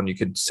commercial, and you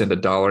could send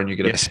 $1 and you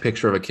get a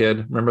picture of a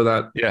kid. Remember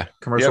that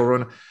commercial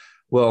run?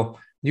 Well,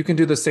 you can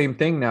do the same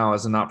thing now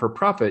as a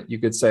not-for-profit. You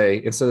could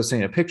say, instead of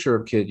sending a picture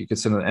of a kid, you could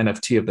send an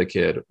NFT of the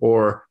kid.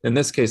 Or in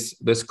this case,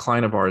 this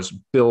client of ours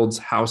builds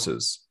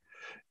houses,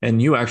 and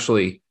you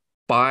actually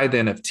buy the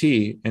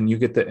NFT and you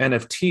get the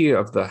NFT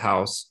of the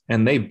house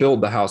and they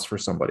build the house for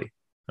somebody.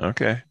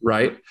 Okay.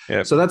 Right.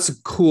 Yep. So that's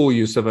a cool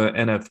use of an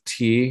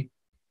NFT,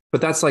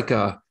 but that's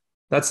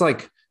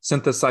like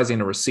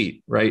synthesizing a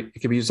receipt, right? It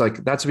could be used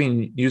like that's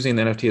being using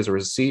the NFT as a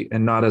receipt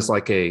and not as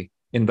like a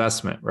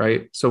investment,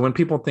 right? So when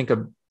people think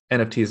of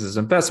NFTs as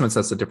investments,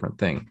 that's a different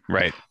thing.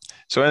 Right.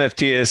 So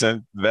NFT as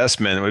an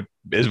investment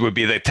would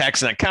be the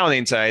tax and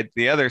accounting side.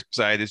 The other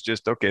side is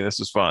just, okay, this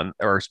is fun,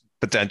 or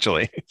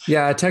potentially.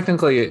 Yeah,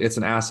 technically it's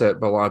an asset,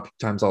 but a lot of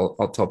times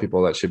I'll tell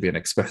people that should be an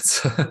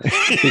expense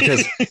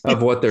because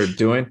of what they're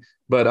doing.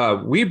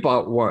 But we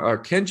bought one, or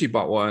Kenji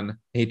bought one.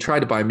 He tried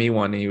to buy me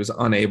one and he was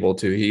unable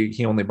to.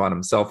 He only bought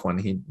himself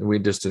one. We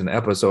just did an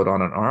episode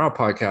on our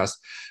podcast.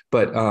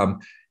 But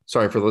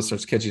sorry for the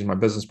listeners, Kenji's my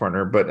business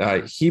partner,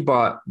 but he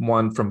bought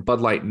one from Bud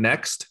Light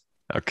Next.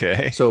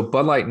 Okay. So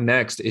Bud Light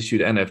Next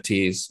issued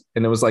NFTs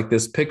and it was like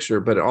this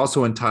picture, but it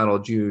also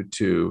entitled you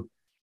to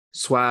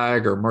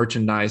swag or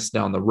merchandise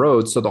down the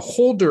road. So the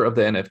holder of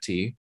the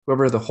NFT,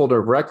 whoever the holder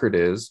of record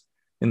is,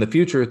 in the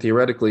future,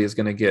 theoretically is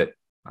going to get,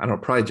 I don't know,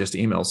 probably just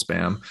email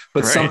spam,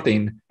 but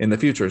something in the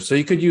future. So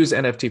you could use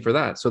NFT for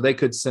that. So they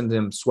could send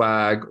him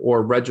swag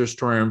or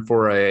register him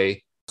for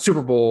a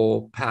Super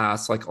Bowl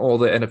pass. Like all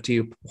the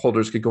NFT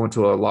holders could go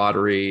into a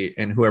lottery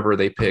and whoever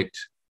they picked,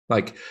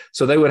 like,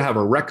 so they would have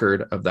a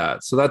record of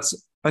that. So that's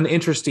an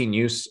interesting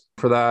use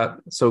for that.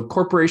 So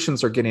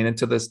corporations are getting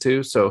into this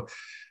too. So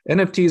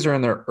NFTs are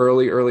in their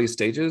early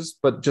stages,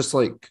 but just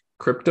like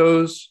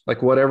cryptos,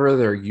 like whatever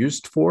they're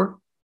used for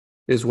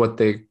is what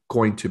they're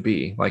going to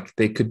be. Like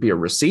they could be a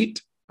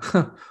receipt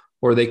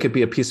or they could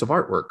be a piece of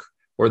artwork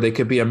or they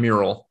could be a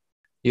mural,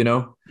 you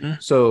know?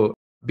 So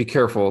be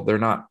careful. They're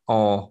not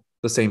all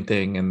the same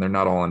thing and they're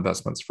not all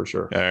investments for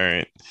sure. All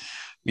right.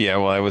 Yeah,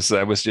 well, I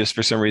was just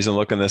for some reason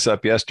looking this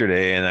up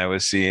yesterday, and I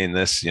was seeing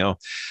this.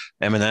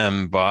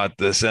 Eminem bought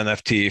this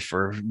NFT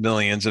for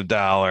millions of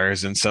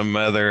dollars, and some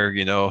other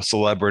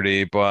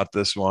celebrity bought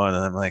this one,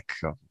 and I'm like,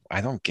 oh,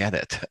 I don't get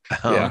it.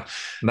 Yeah,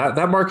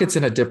 that market's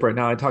in a dip right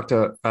now. I talked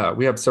to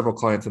we have several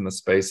clients in the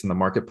space, in the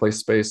marketplace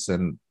space,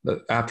 and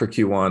after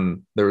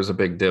Q1 there was a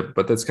big dip,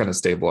 but that's kind of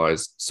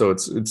stabilized. So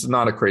it's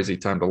not a crazy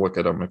time to look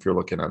at them if you're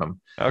looking at them.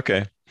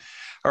 Okay.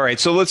 All right,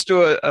 so let's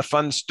do a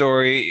fun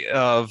story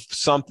of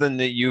something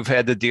that you've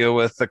had to deal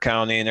with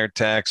accounting or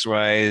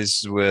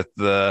tax-wise with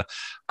the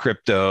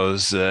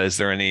cryptos. Is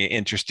there any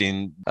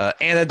interesting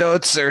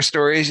anecdotes or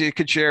stories you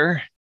could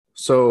share?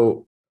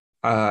 So,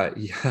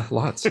 yeah,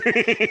 lots.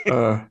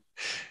 Well,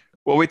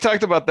 we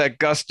talked about that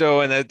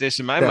gusto, and that just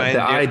in my mind,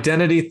 the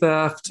identity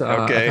theft.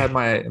 Okay. I've had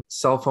my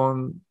cell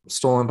phone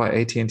stolen by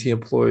AT&T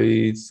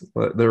employees.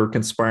 They were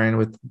conspiring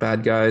with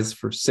bad guys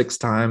for 6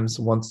 times.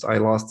 Once I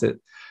lost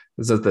it.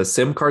 Is it the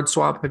SIM card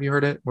swap? Have you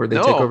heard it? Where they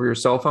take over your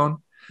cell phone?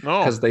 No.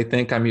 Because they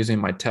think I'm using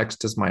my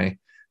text as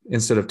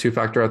instead of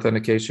 2-factor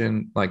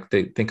authentication, like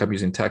they think I'm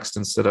using text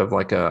instead of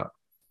like a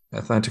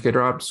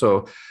authenticator app.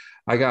 So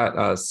I got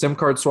a SIM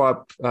card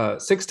swap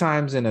 6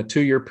 times in a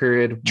 2-year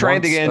period.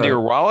 Trying to get into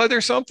your wallet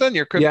or something?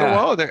 Your crypto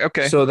wallet?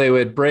 Okay. So they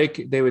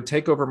would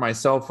take over my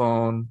cell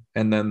phone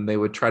and then they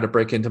would try to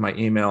break into my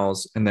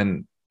emails. And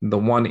then the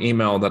one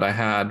email that I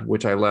had,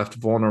 which I left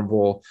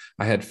vulnerable,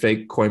 I had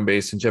fake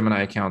Coinbase and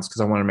Gemini accounts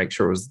because I wanted to make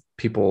sure it was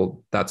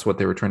people, that's what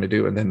they were trying to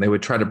do. And then they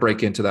would try to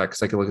break into that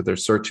because I could look at their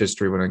search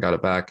history when I got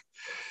it back.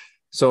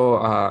 So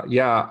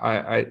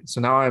so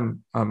now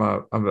I'm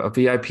a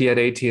VIP at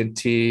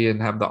AT&T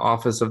and have the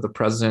office of the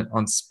president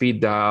on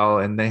speed dial.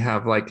 And they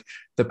have like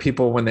the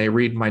people, when they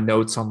read my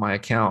notes on my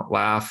account,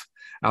 laugh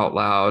out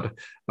loud.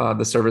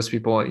 The service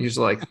people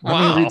usually like,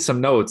 let me read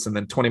some notes. And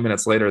then 20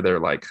 minutes later, they're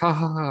like, ha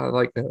ha ha,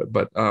 like that.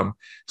 But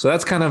so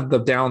that's kind of the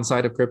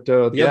downside of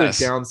crypto. The other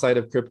downside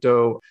of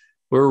crypto,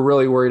 we were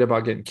really worried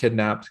about getting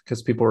kidnapped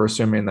because people were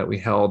assuming that we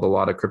held a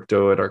lot of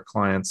crypto at our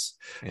clients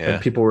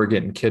and people were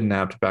getting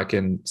kidnapped back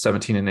in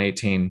 17 and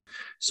 18.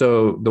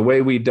 So the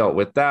way we dealt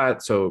with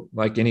that, so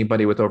like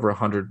anybody with over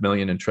 100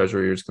 million in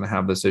treasury is going to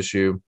have this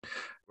issue.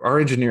 Our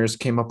engineers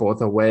came up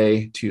with a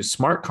way to use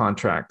smart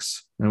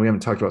contracts. And we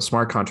haven't talked about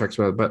smart contracts,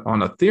 but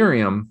on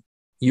Ethereum,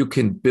 you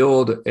can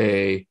build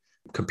a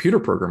computer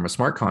program, a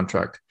smart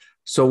contract.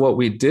 So what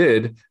we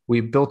did,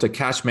 we built a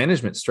cash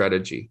management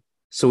strategy.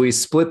 So we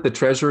split the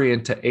treasury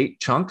into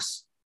 8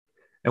 chunks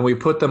and we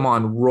put them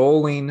on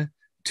rolling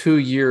 2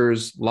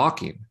 years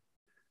locking.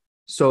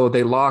 So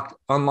they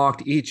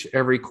unlocked each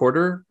every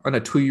quarter on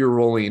a 2-year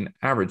rolling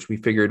average. We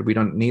figured we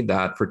don't need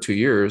that for 2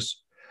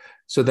 years.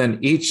 So then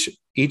each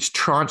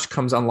tranche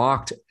comes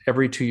unlocked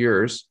every 2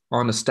 years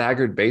on a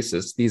staggered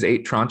basis, these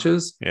 8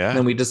 tranches. Yeah. And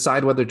then we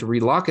decide whether to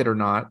relock it or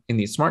not in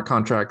these smart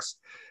contracts.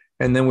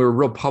 And then we were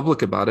real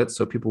public about it,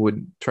 so people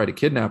would try to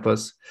kidnap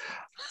us.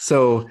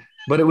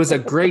 But it was a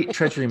great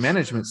treasury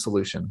management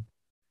solution,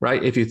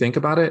 right? If you think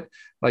about it,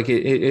 like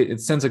it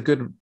sends a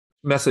good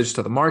message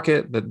to the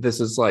market that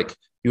this is like,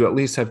 you at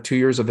least have 2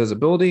 years of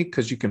visibility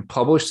because you can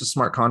publish the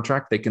smart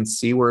contract. They can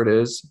see where it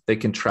is. They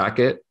can track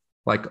it.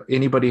 Like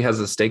anybody has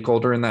a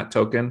stakeholder in that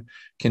token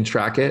can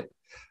track it.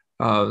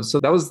 So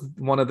that was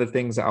one of the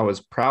things I was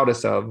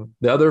proudest of.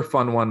 The other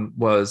fun one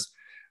was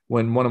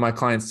when one of my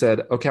clients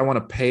said, okay, I want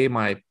to pay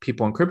my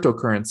people in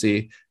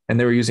cryptocurrency, and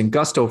they were using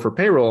Gusto for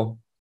payroll.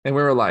 And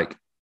we were like,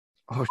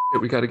 oh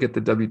shit, we got to get the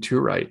W-2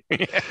 right.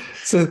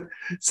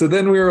 So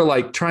then we were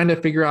like trying to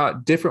figure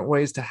out different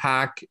ways to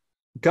hack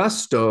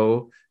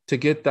Gusto to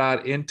get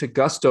that into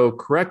Gusto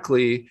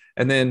correctly.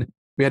 And then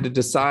we had to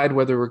decide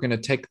whether we're going to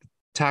take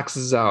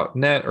taxes out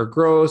net or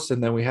gross.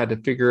 And then we had to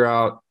figure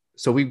out,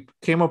 so we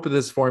came up with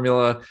this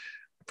formula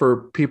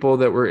for people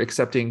that were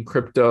accepting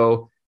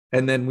crypto.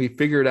 And then we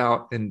figured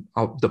out, and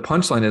the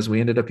punchline is we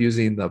ended up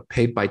using the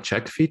paid by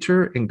check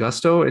feature in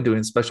Gusto and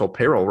doing special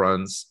payroll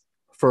runs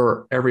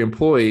for every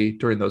employee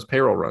during those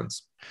payroll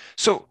runs.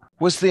 So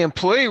was the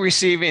employee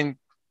receiving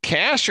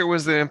cash or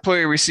was the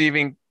employee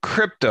receiving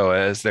crypto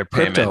as their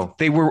payment? Crypto.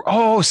 They were,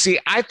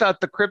 I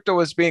thought the crypto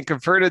was being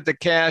converted to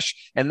cash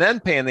and then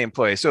paying the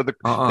employee. So the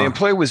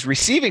employee was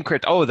receiving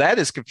crypto. Oh, that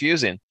is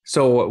confusing.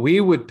 So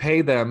we would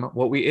pay them.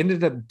 What we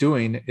ended up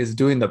doing is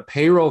doing the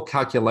payroll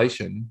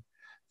calculation,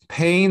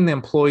 paying the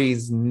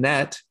employees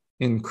net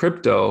in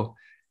crypto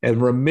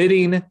and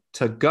remitting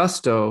to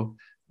Gusto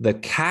the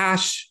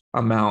cash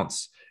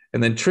amounts,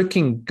 and then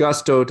tricking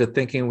Gusto to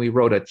thinking we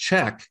wrote a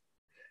check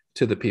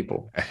to the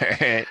people.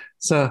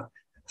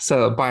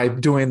 So by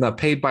doing the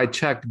paid by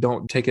check,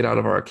 don't take it out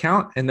of our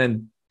account. And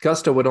then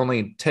Gusto would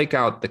only take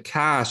out the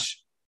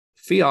cash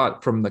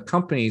fiat from the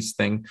company's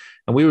thing,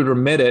 and we would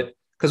remit it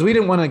because we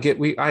didn't want to get,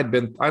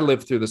 I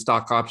lived through the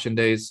stock option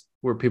days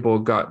where people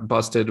got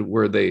busted,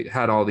 where they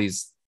had all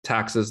these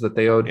taxes that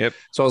they owed. Yep.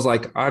 So I was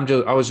like, I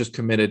was just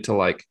committed to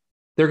like,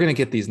 they're going to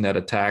get these net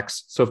of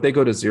tax. So if they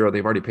go to zero,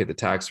 they've already paid the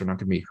tax. They're not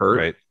going to be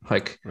hurt.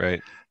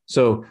 Right.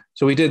 So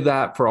we did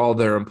that for all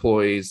their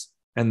employees.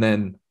 And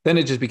then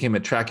it just became a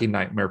tracking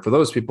nightmare for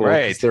those people.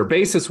 Right. Their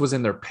basis was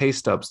in their pay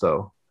stubs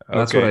though.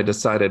 That's what I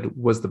decided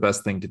was the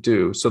best thing to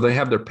do. So they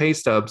have their pay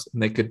stubs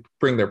and they could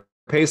bring their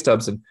pay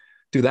stubs and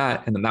do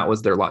that. And then that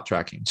was their lot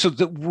tracking. So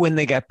when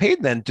they got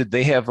paid, then did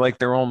they have like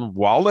their own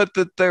wallet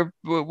that they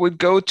would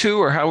go to,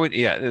 or how would,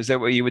 is that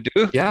what you would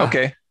do? Yeah.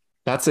 Okay.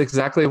 That's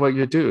exactly what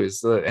you do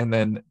and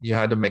then you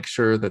had to make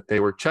sure that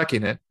they were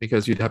checking it,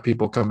 because you'd have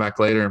people come back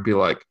later and be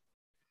like,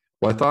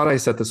 well, I thought I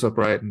set this up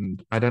right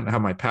and I didn't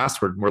have my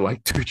password. And we're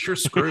like, dude, you're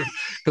screwed.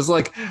 Because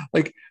like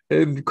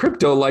in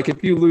crypto, like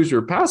if you lose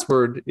your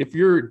password, if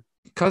you're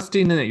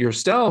custodying it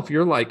yourself,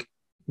 you're like,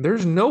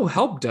 there's no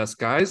help desk,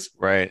 guys.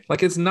 Right.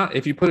 Like it's not,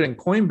 if you put it in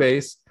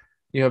Coinbase,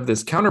 you have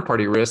this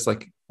counterparty risk.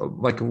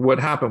 Like what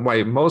happened,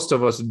 why most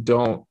of us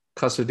don't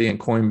custody in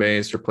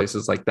Coinbase or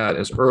places like that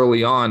is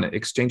early on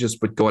exchanges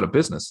would go out of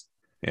business.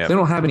 Yeah. They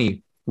don't have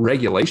any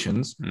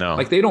regulations. No.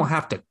 Like they don't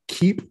have to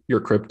keep your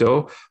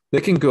crypto.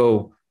 They can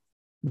go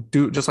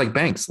do just like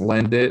banks,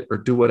 lend it or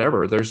do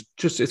whatever.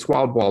 It's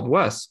wild, wild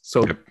west.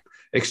 So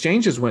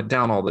exchanges went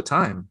down all the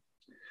time.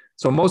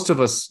 So most of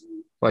us,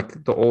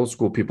 like the old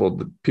school people,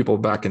 the people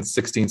back in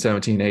 16,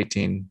 17,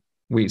 18,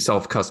 we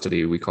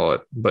self-custody, we call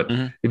it. But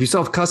if you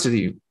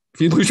self-custody, if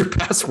you lose your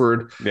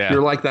password,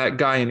 you're like that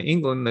guy in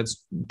England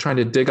that's trying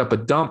to dig up a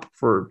dump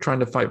for trying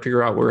to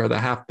figure out where the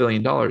 $500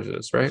 million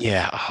is, right?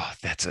 Yeah. Oh,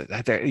 that's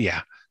it.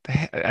 Yeah.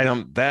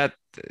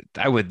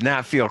 I would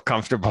not feel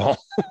comfortable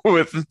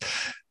with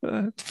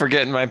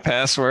forgetting my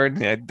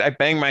password. I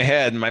bang my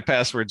head and my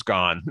password's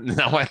gone.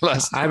 Now I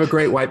have a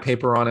great white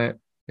paper on it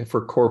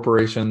for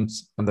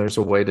corporations, and there's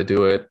a way to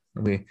do it.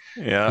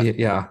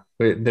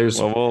 There's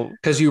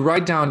because you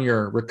write down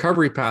your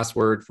recovery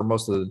password for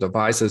most of the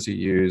devices you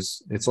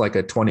use. It's like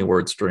a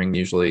 20-word string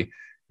usually,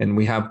 and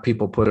we have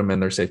people put them in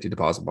their safety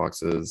deposit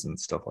boxes and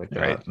stuff like that.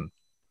 Right.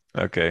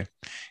 Okay.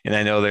 And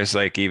I know there's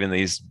like even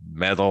these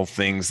metal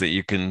things that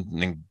you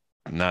can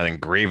not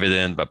engrave it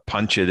in, but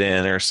punch it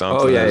in or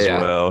something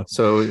well.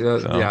 So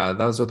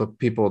those are the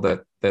people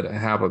that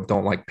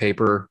don't like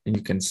paper, and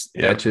you can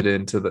etch it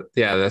into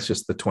that's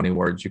just the 20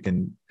 words. You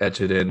can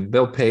etch it in.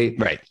 They'll pay.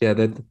 Right.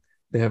 Yeah.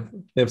 They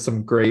have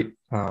some great.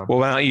 Well,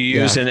 why don't you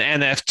use an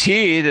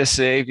NFT to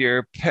save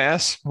your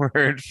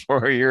password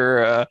for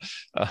your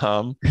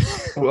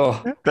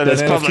well, that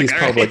is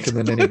public, and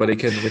then anybody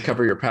can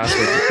recover your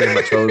password you pretty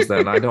much owes.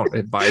 Then I don't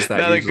advise that.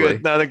 Not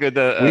a good.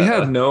 We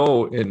have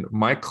in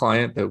my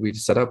client that we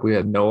set up, we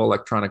had no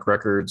electronic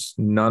records.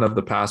 None of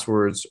the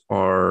passwords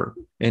are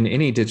in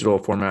any digital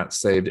format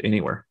saved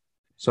anywhere.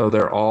 So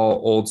they're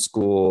all old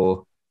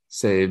school,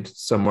 saved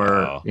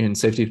somewhere in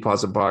safety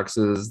deposit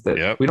boxes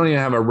that we don't even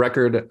have a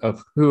record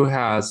of who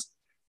has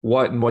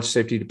what and which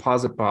safety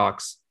deposit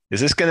box.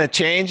 Is this going to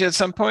change at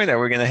some point? Are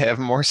we going to have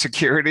more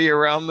security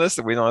around this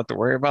that we don't have to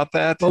worry about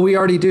that? Well, we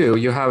already do.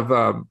 You have,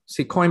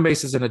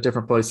 Coinbase is in a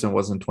different place than it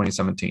was in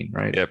 2017,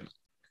 right? Yep.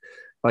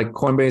 Like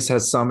Coinbase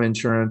has some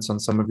insurance on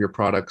some of your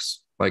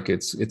products. Like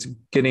it's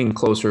getting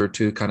closer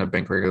to kind of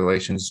bank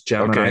regulations.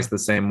 Gemini is the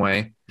same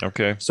way.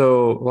 Okay.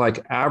 So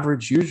like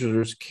average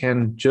users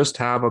can just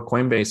have a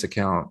Coinbase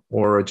account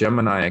or a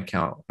Gemini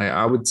account.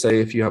 I would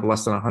say if you have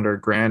less than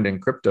 $100,000 in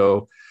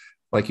crypto,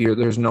 like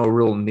there's no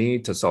real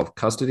need to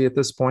self-custody at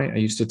this point. I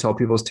used to tell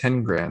people it's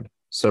 10 grand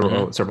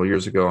several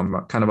years ago.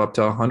 I'm kind of up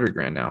to 100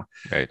 grand now.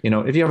 Right.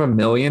 If you have $1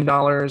 million,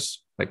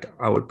 like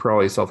I would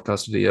probably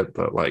self-custody it,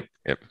 but like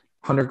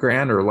 100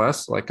 grand or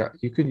less, like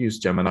you could use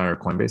Gemini or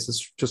Coinbase.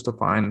 It's just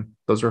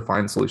those are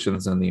fine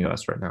solutions in the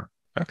US right now.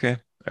 Okay.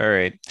 All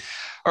right.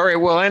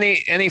 Well,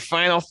 any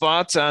final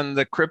thoughts on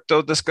the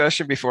crypto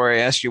discussion before I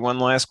ask you one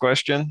last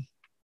question?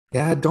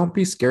 Yeah, don't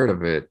be scared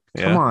of it.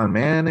 Yeah. Come on,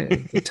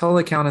 man. Tell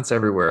accountants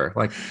everywhere.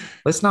 Like,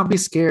 let's not be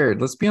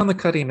scared. Let's be on the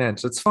cutting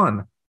edge. It's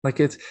fun. Like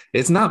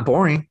it's not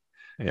boring.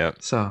 Yeah.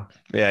 So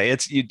yeah,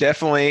 you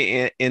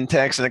definitely in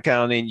tax and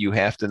accounting, you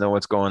have to know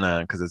what's going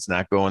on because it's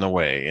not going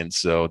away. And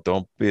so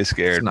don't be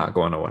scared. It's not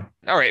going away.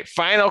 All right.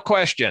 Final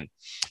question.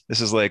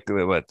 This is like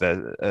what's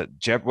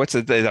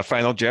the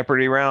Final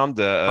Jeopardy round?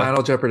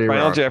 Final Jeopardy round.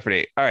 Final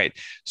Jeopardy. All right.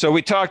 So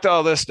we talked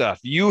all this stuff.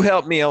 You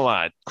helped me a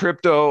lot.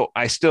 Crypto,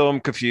 I still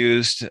am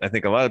confused. I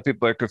think a lot of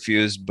people are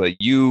confused, but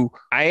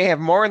I have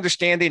more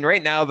understanding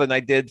right now than I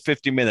did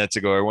 50 minutes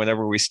ago or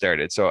whenever we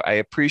started. So I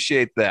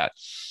appreciate that.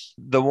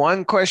 The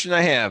one question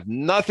I have,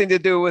 nothing to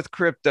do with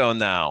crypto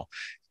now,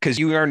 because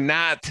you are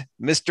not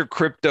Mr.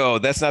 Crypto.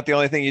 That's not the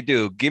only thing you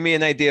do. Give me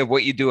an idea of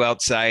what you do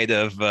outside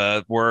of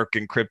work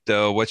and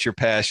crypto. What's your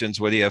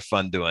passions? What do you have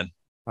fun doing?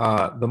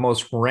 The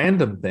most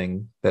random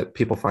thing that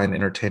people find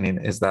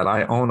entertaining is that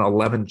I own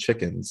 11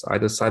 chickens. I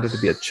decided to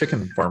be a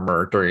chicken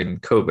farmer during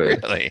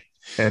COVID. Really?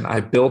 And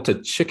I built a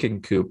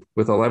chicken coop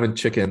with 11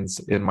 chickens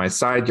in my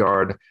side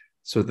yard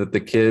so that the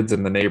kids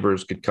and the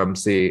neighbors could come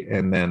see.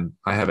 And then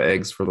I have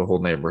eggs for the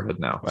whole neighborhood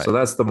now. Right. So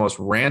that's the most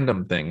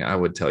random thing I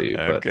would tell you.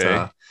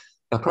 Okay.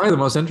 But probably the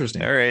most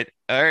interesting. All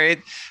right.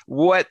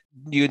 What,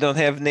 you don't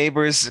have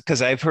neighbors?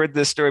 Because I've heard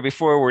this story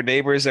before where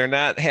neighbors are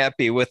not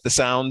happy with the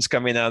sounds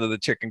coming out of the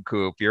chicken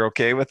coop. You're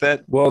okay with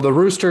it? Well, the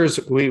roosters,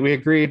 we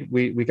agreed.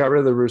 We got rid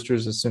of the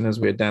roosters as soon as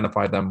we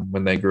identified them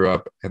when they grew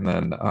up. And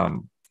then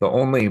the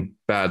only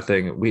bad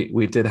thing,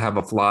 we did have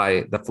the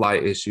fly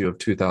issue of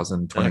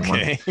 2021.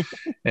 Okay.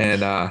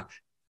 And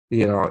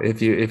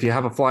if you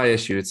have a fly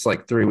issue, it's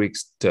like 3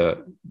 weeks to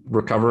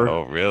recover.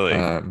 Oh, really?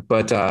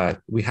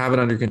 But we have it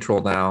under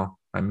control now.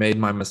 I made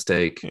my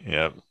mistake.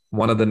 Yep.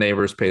 One of the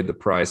neighbors paid the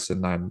price,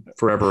 and I'm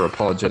forever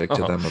apologetic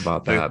to them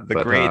about that.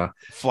 The great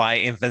fly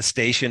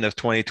infestation of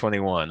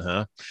 2021,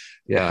 huh?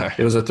 Yeah,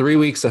 it was a 3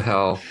 weeks of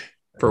hell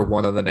for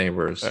one of the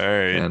neighbors. All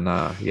right. And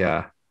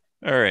yeah.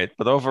 All right.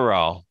 But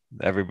overall,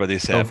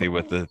 everybody's happy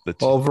with the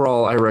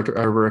overall. I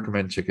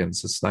recommend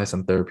chickens. It's nice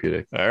and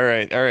therapeutic. All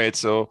right.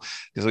 So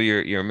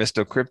you're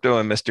Mr. Crypto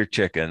and Mr.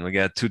 Chicken. We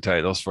got 2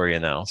 titles for you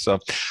now. So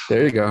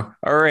there you go.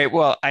 All right.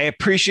 Well, I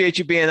appreciate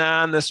you being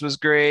on. This was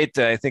great.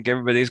 I think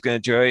everybody's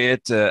going to enjoy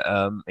it.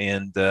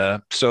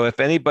 So if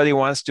anybody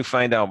wants to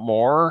find out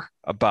more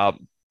about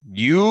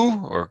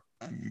you or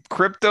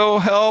crypto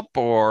help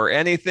or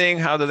anything,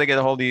 how do they get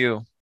a hold of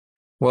you?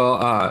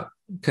 Well,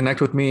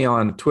 connect with me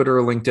on Twitter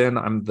or LinkedIn.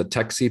 I'm the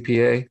Tech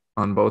CPA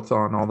on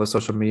all the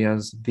social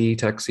medias, the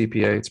Tech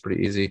CPA. It's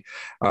pretty easy.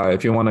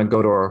 If you want to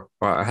go to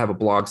I have a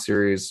blog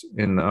series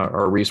in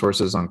our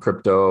resources on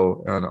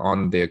crypto and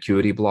on the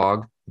Acuity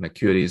blog. And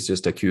Acuity is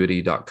just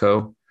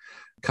acuity.co.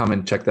 Come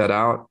and check that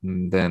out.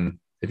 And then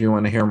if you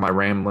want to hear my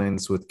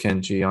ramblings with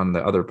Kenji on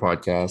the other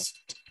podcast,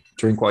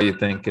 Drink While You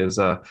Think is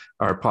our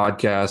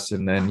podcast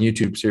and then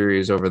YouTube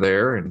series over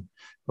there. And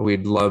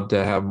we'd love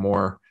to have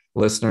more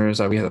listeners.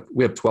 We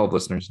have 12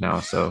 listeners now.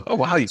 So oh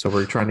wow! So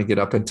we're trying to get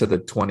up into the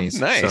 20s.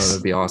 Nice. So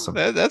that'd be awesome.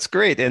 That's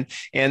great. And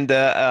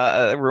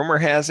rumor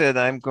has it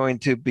I'm going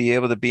to be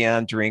able to be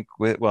on Drink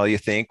While You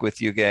Think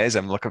with you guys.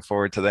 I'm looking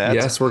forward to that.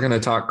 Yes, we're going to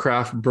talk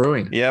craft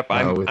brewing. Yep,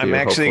 I'm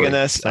actually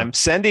I'm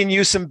sending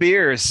you some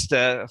beers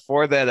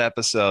for that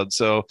episode.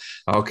 So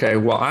okay,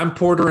 well I'm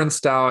porter and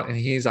stout, and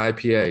he's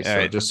IPA. So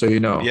right. Just so you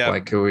know, yep.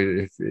 Like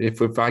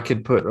if I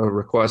could put a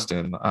request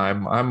in,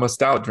 I'm a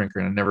stout drinker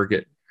and I never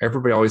get.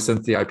 Everybody always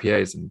sends the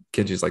IPAs, and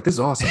Kenji's like, "This is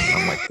awesome."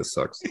 And I'm like, "This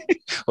sucks."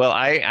 Well,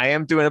 I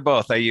am doing it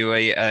both. Are you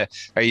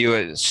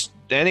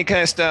any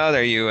kind of stout?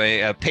 Are you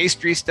a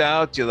pastry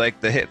stout? Do you like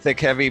the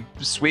thick, heavy,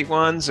 sweet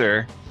ones,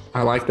 or?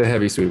 I like the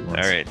heavy, sweet ones.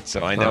 All right,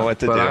 so I know what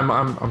to do.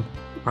 But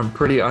I'm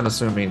pretty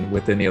unassuming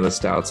with any of the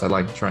stouts. I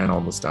like trying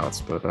all the stouts,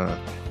 but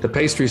the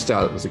pastry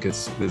stout is a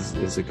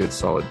good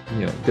solid,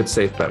 good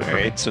safe bet. All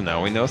right, so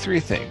now we know 3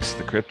 things: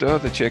 the crypto,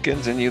 the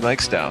chickens, and you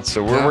like stouts.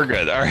 So we're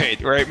good. All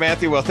right,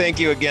 Matthew. Well, thank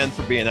you again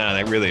for being on.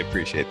 I really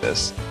appreciate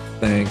this.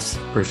 Thanks,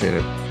 appreciate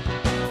it.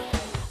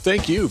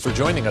 Thank you for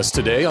joining us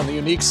today on the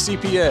Unique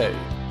CPA.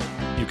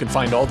 You can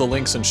find all the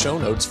links and show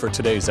notes for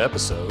today's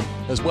episode,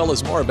 as well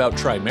as more about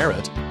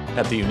TriMerit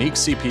at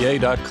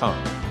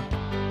theuniquecpa.com.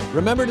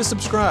 Remember to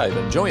subscribe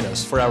and join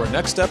us for our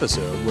next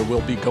episode, where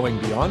we'll be going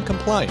beyond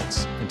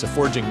compliance into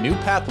forging new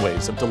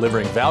pathways of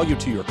delivering value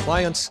to your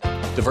clients,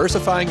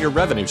 diversifying your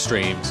revenue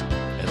streams,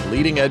 and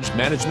leading-edge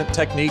management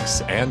techniques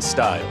and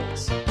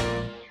styles.